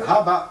 did you but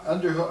how about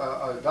under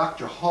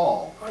Dr.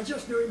 Hall? I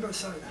just knew him by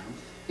sight.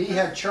 He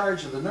had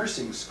charge of the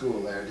nursing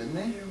school there, didn't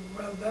he? Yeah,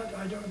 well, that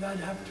I don't. I'd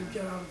have to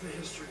get out of the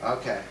history.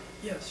 Okay.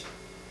 Yes,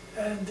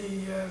 and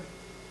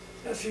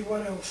let's see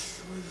what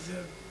else was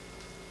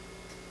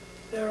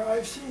there.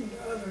 I've seen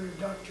other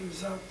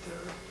doctors out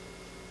there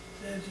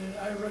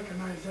that I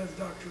recognize as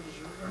doctors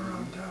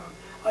around town.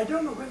 I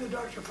don't know whether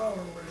Dr. Fowler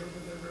went over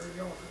there very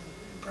often.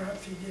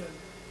 Perhaps he did,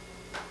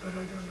 but I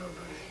don't know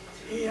about it.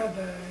 He had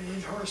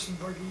his horse and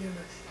buggy and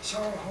a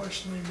sorrel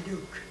horse named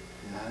Duke.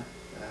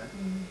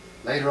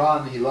 Later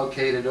on, he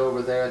located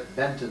over there at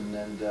Benton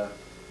and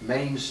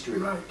Main Street.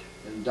 Right.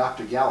 In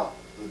Dr. Gallup,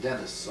 the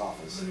dentist's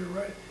office.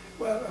 Right.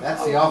 Well,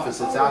 that's the office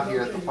that's out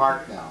here at the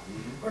park now.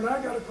 When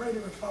I got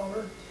acquainted with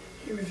Fowler,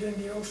 he was in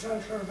the old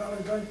Santa Clara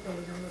Valley Bank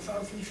building on the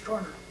southeast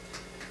corner,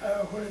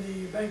 where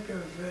the Bank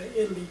of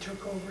Italy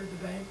took over the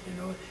bank,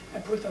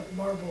 and put that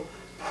marble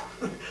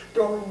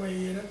doorway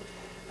in it.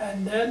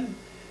 And then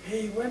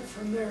he went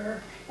from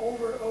there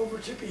over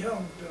Tippy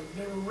Helms building.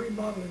 They were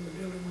remodeling the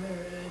building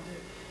there.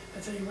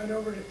 And so he went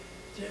over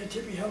to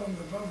Tippy Helms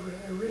above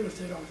a real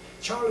estate office.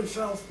 Charlie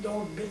South's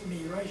dog bit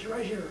me right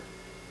here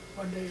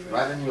one day.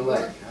 Right on your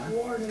leg, huh?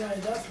 Warren and I,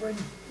 that's when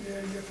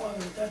your father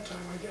at that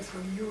time, I guess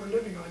when you were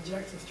living on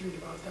Jackson Street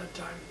about that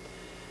time.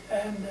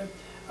 And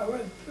I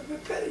went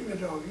petting the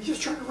dog. He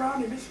just turned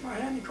around, he missed my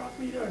hand, he caught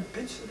me there and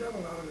pinched the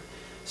devil out of it.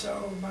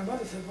 So my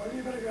mother said, well,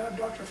 you better grab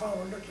Dr.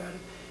 Fowler, look at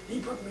it.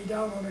 He put me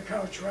down on the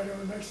couch right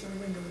over next to the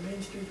window, the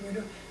Main Street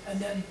window, and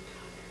then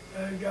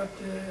then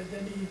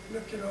he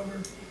looked it over,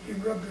 he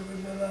rubbed it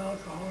with a little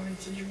alcohol, and he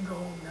said, you can go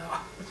home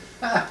now.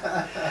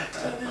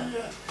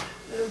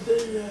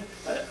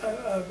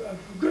 A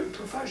good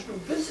professional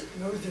visit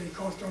in those days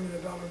cost only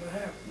 $1.50.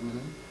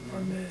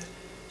 Mm-hmm.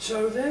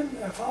 So then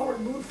Fowler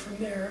moved from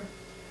there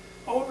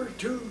over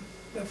to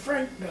the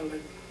Frank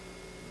building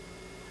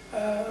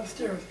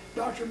upstairs.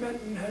 Dr.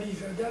 Menton had his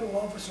dental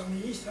office on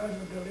the east side of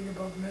the building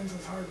above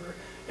Menzel's Hardware.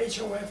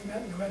 H.O.F.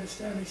 Menton, who had a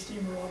Stanley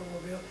steamer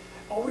automobile,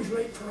 always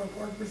late for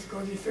appointments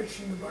because he's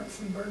fixing the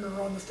Bunsen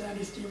burner on the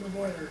Stanley steamer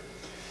boiler.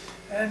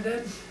 And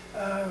then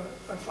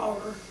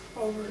Fowler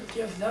over,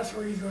 yes, that's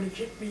where he's going to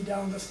kick me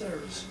down the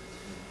stairs.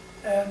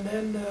 And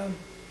then,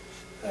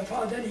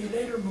 then he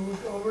later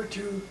moved over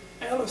to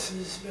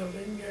Ellis's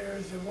building.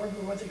 There's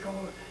what they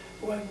call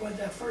what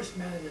that first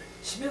manager,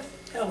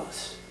 Smith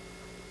Ellis.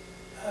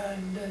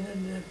 And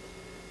then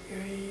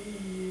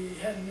he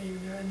had a name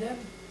there, and then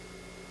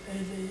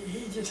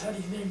he just had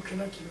his name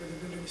connected with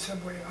the building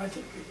some way. I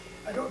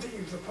don't think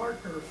he was a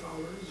partner of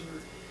Fowler's,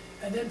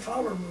 and then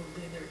Fowler moved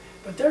in there.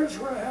 But there's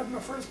where I had my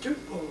first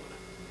tooth pulled.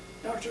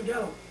 Dr.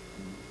 Gallup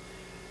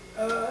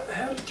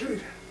had a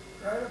tooth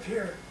right up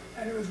here,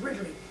 and it was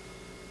wiggling,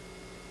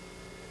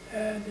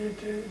 and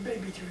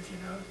baby tooth, you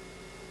know,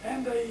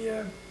 and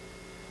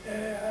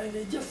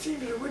it just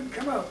seemed that it wouldn't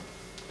come out.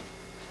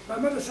 My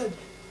mother said,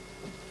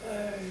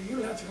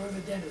 you'll have to go to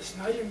the dentist.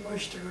 And I didn't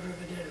wish to go to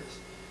the dentist.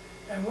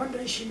 And one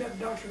day she met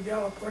Dr.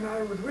 Gallup when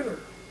I was with her.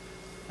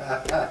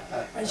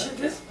 And she said,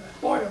 this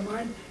boy of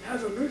mine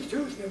has a loose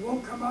tooth and it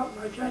won't come out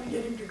and I can't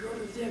get him to go to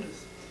the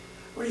dentist.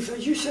 Well, he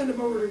says, you send him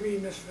over to me,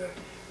 Mister.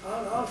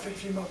 I'll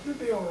fix him up. It'll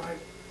be all right.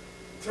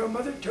 So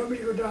Mother told me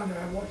to go down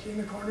there. I walked in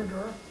the corner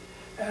door.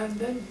 And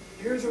then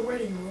here's a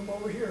waiting room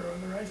over here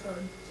on the right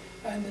side.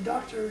 And the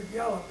Dr.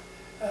 Gallup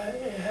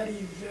had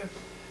his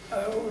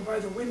over by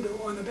the window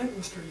on the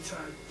Benton Street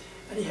side.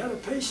 And he had a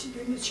patient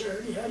in the chair,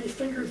 and he had his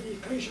fingers in his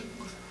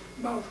patient's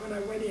mouth when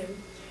I went in.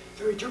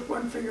 So he took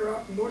one finger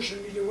out and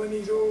motioned me to one of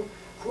these old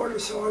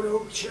quarter-sawed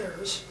oak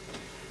chairs.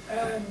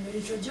 And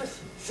he said,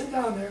 just sit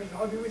down there,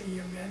 I'll be with you,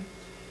 young man.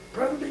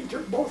 Presently, he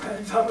took both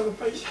hands out of the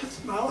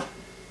patient's mouth,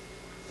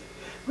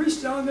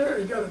 reached down there,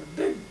 he got a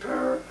big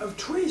pair of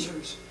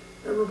tweezers.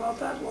 They were about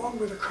that long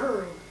with a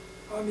curl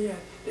on the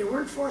end. They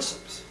weren't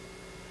forceps.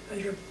 And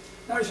he goes,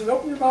 now he says,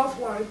 open your mouth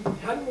wide.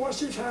 Hadn't washed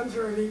his hands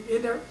or anything.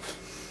 In there.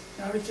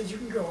 Now he says, you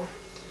can go.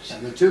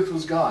 And the tooth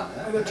was gone,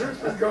 huh? And the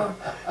tooth was gone.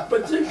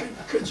 But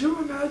could you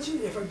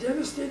imagine if a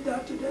dentist did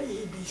that today,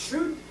 he'd be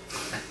sued?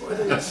 Or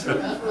they'd sue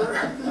him for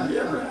everything he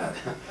ever had.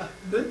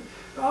 Then,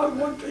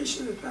 one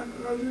patient at time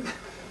another.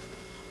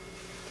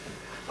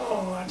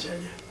 Oh, I tell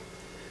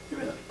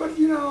you. But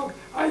you know,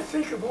 I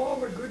think of all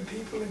the good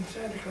people in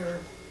Santa Clara,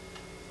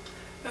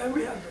 and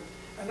we have them.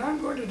 And I'm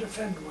going to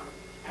defend one,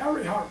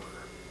 Harry Harper.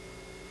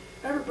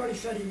 Everybody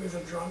said he was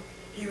a drunk,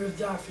 he was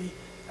daffy.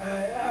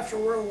 After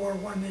World War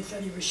I, they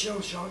said he was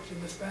shell-shocked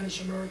in the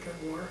Spanish-American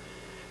War,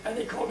 and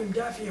they called him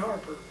Daffy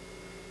Harper.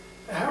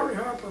 Harry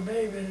Harper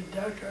may have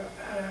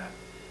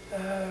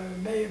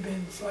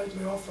been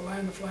slightly off the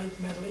line of flight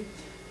mentally,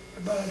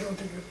 but I don't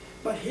think it was.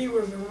 But he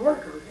was a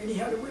worker, and he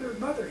had a widowed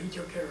mother he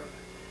took care of.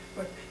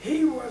 But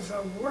he was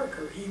a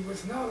worker, he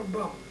was not a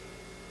bum.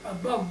 A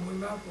bum will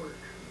not work.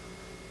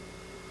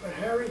 But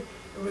Harry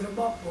was a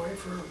mop boy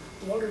for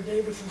Walter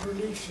Davis's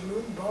Relief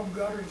Saloon, Bob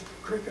Goddard's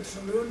Cricket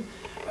Saloon,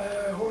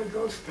 Holy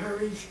Ghost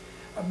Perry's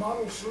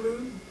Model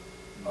Saloon,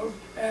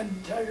 and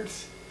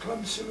Taggart's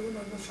Club Saloon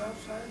on the south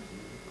side.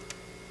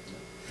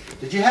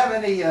 Did you have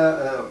any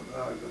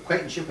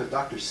acquaintanceship with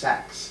Dr.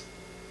 Sachs?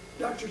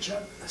 Dr.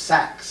 Chuck?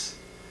 Sachs.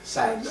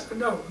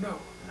 No.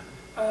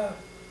 How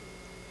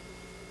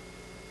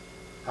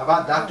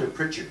about Dr.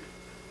 Pritchard?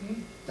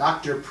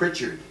 Dr.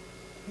 Pritchard.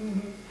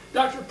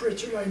 Dr.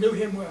 Pritchard, I knew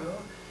him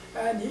well,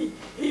 and he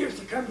used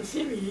to come to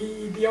see me.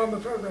 He'd be on the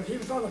program. He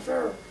was on the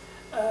fair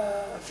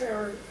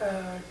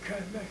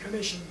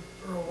commission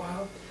for a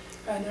while,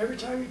 and every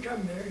time he'd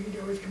come there, he'd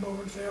always come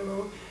over and say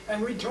hello,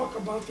 and we'd talk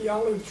about the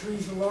olive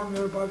trees along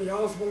there by the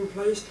Oswald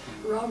place,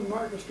 around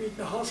Market Street,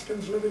 the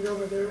Hoskins living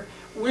over there,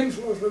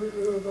 Winslow's living,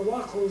 the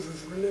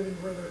Wachoses were living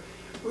where the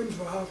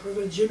Winslow house, where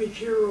the Jimmy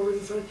Keir over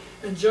there,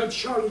 and Judge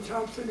Charlie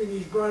Thompson in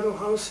his bridal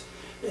house.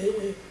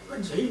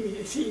 When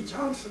C.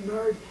 Thompson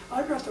married,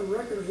 I got the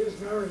record of his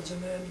marriage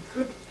and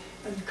clip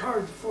and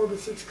cards, 4 to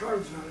 6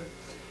 cards on it.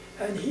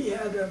 And he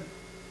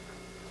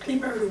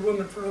married a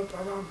woman from up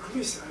around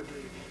Clyde, I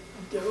believe.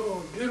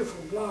 Oh,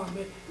 beautiful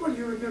blonde. Well,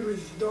 you remember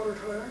his daughter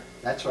Claire?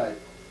 That's right.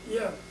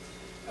 Yeah.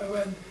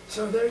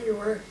 So there you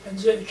were, and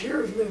Jed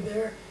Kears lived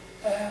there,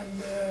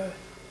 and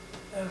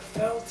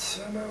Feltz,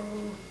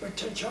 but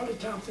Charlie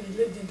Thompson, he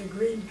lived in the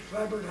green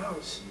clapboard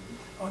house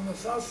on the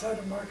south side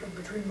of Market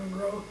between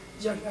Monroe,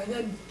 and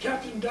then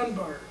Captain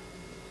Dunbar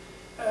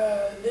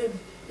lived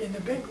in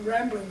the big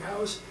rambling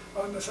house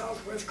on the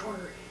southwest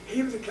corner.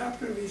 He was the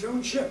captain of his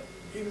own ship.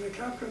 He was the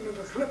captain of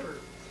a clipper.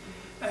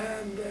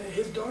 And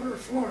his daughter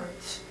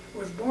Florence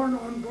was born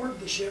on board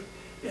the ship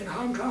in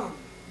Hong Kong.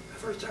 The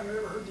first time I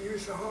ever heard the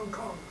use of Hong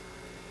Kong.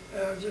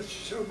 Just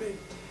so big.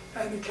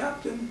 And the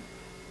captain,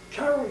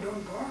 Carol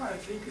Dunbar, I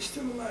think, is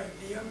still alive.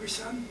 The younger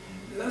son,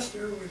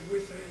 Lester, was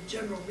with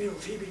General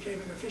Mills. He became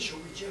an official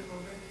with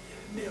General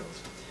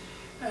Mills.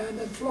 And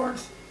then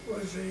Florence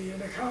was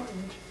an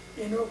accountant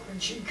in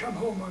Oakland. She'd come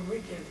home on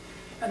weekends.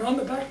 And on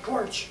the back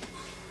porch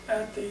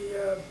at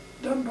the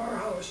Dunbar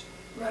house,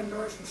 ran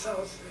north and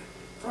south,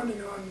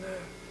 fronting on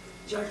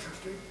Jackson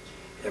Street,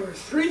 there were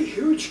 3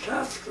 huge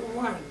casks of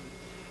wine.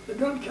 The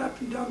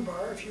Captain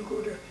Dunbar, if you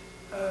go to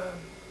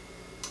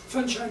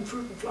Sunshine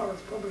Fruit and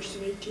Flowers, published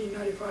in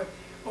 1895,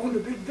 owned a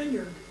big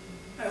vineyard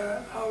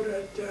out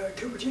at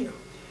Cupertino.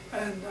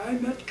 And I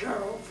met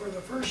Carol for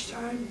the first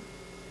time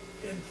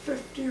in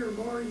 50 or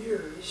more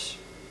years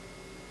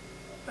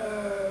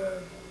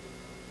at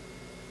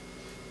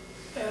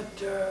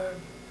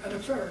an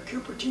affair.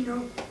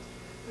 Cupertino,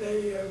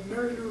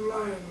 Mary Lou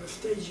Lyon was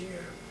staging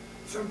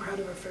some kind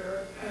of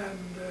affair,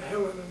 and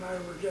Helen and I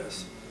were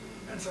guests.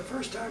 And it's the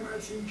first time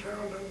I'd seen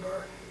Carol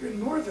Dunbar in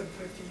more than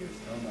 50 years.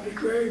 Oh, A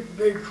great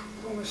big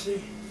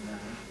womancy.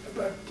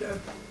 But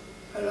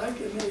I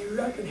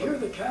can hear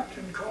the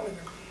captain calling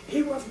him.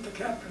 He wasn't the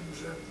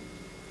captain's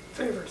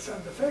favorite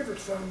son. The favorite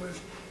son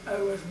was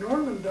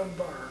Norman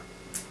Dunbar,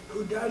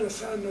 who died of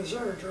Saint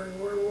Nazaire during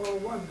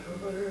World War I,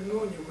 of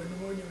pneumonia, when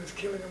pneumonia was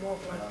killing him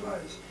off like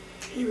flies.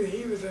 He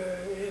was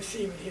a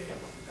seaman,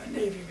 a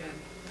Navy man.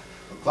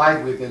 Well,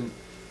 Clyde, we've been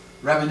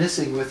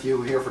reminiscing with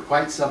you here for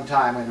quite some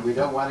time, and we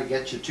don't want to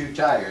get you too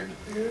tired.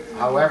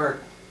 However,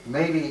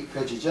 maybe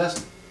could you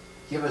just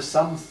give us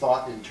some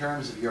thought in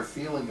terms of your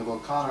feeling of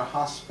O'Connor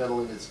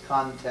Hospital in its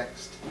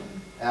context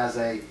as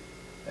an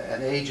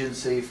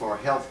agency for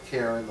health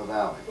care in the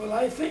Valley? Well,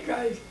 I think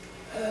I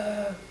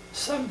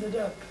summed it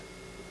up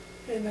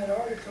in that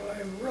article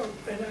I wrote,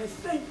 and I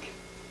think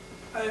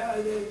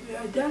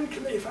Dan,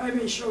 if I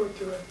may show it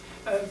to him,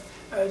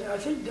 I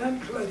think Dan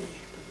Coletti,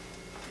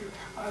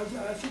 I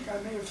think I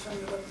may have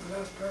summed it up in the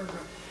last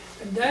paragraph,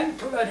 and Dan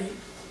Coletti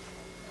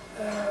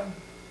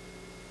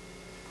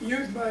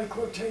used my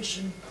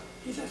quotation.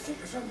 He said,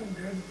 think of something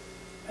good,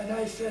 and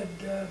I said,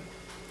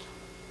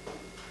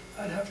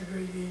 I'd have to go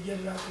get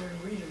it out there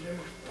and read it,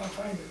 I'll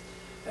find it,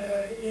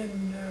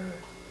 in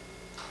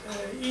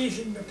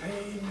easing the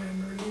pain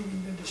and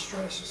relieving the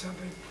distress or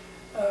something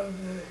of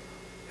the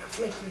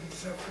afflicted and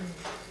suffering.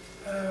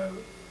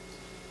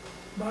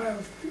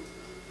 Miles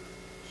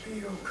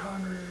P.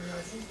 O'Connor,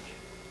 I think,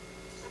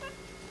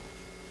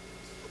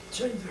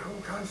 changed the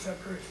whole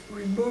concept, or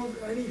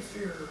removed any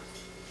fear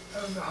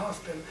of the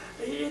hospital.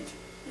 It's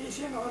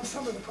on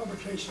some of the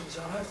publications,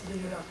 I'll have to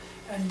dig it out.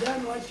 And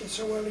Dan liked it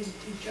so well, he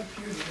kept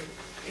using it.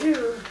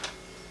 Here,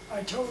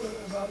 I told him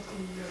about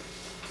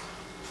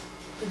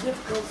the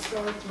difficult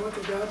start, what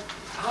they got,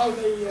 how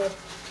they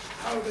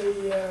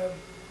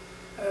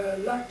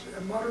lacked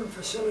modern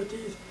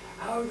facilities,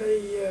 how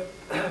they,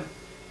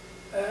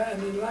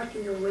 and in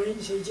lacking a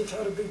range, they just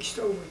had a big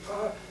stove with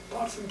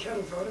pots and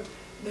kettles on it.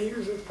 And they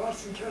used those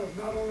pots and kettles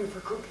not only for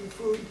cooking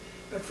food,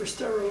 but for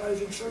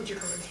sterilizing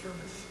surgical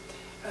instruments.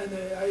 And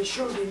I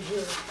showed him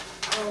here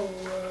how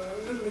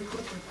little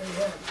equipment they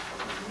had.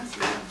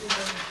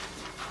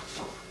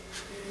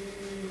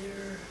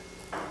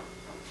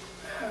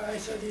 I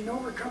said, in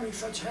overcoming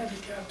such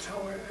handicaps,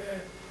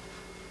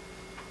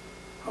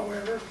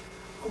 however,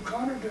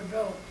 O'Connor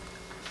developed,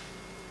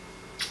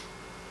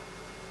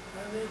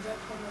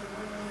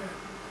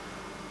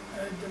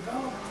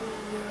 developed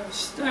the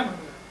stamina.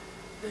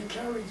 It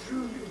carried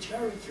through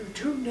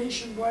 2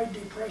 nationwide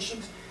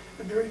depressions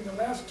during the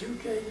last 2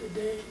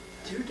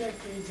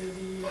 decades of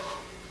the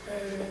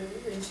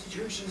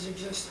institution's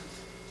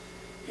existence.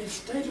 Its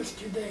status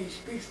today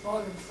speaks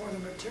volumes for the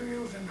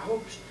materials and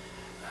hopes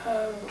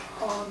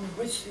on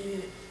which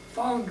the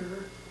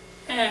founder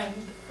and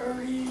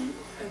early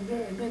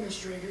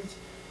administrators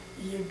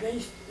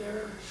based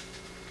their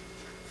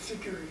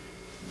security,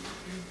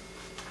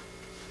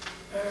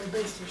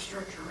 based their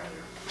structure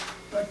rather.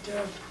 But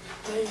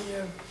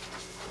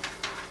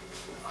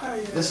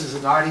this is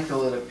an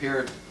article that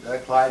appeared,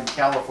 Clyde, in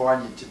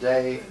California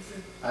Today,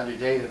 under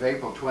date of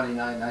April 29,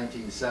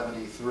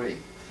 1973.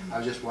 I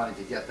was just wanting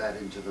to get that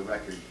into the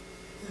record.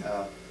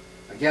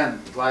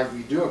 Again, Clyde,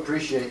 we do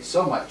appreciate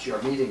so much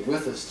your meeting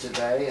with us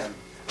today. And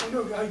oh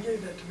no, I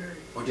gave that to Mary.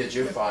 Oh, did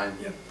you? Yeah. Fine.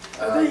 Yeah.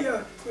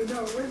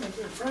 No, wait a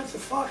minute.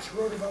 Francis Fox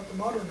wrote about the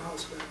modern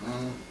hospital.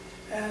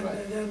 Mm-hmm. And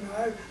right. Then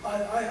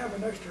I have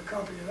an extra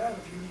copy of that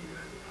if you need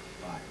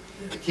it. Fine.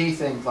 Yeah. The key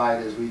thing,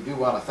 Clyde, is we do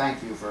want to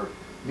thank you for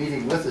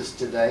meeting with us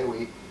today.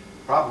 We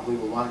probably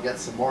will want to get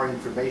some more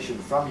information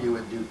from you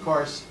in due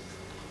course,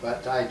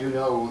 but I do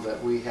know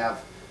that we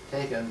have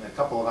taken a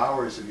couple of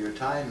hours of your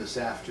time this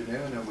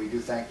afternoon, and we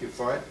do thank you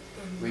for it.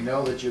 We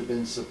know that you've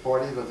been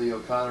supportive of the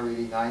O'Connor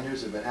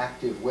 89ers, have been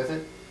active with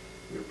it.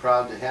 We're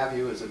proud to have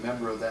you as a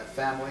member of that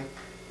family,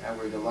 and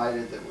we're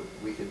delighted that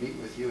we could meet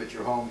with you at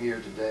your home here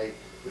today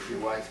with your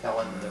wife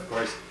Helen, and of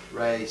course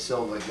Ray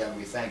Silva. Again,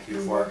 we thank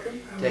you for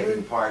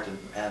taking part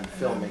and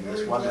filming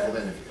this wonderful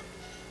interview.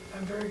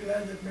 I'm very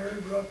glad that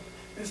Mary brought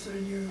Mr.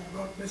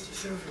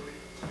 Silverly.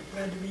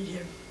 Glad to meet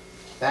him.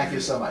 Thank you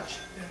so much.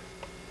 Yeah.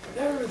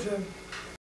 There was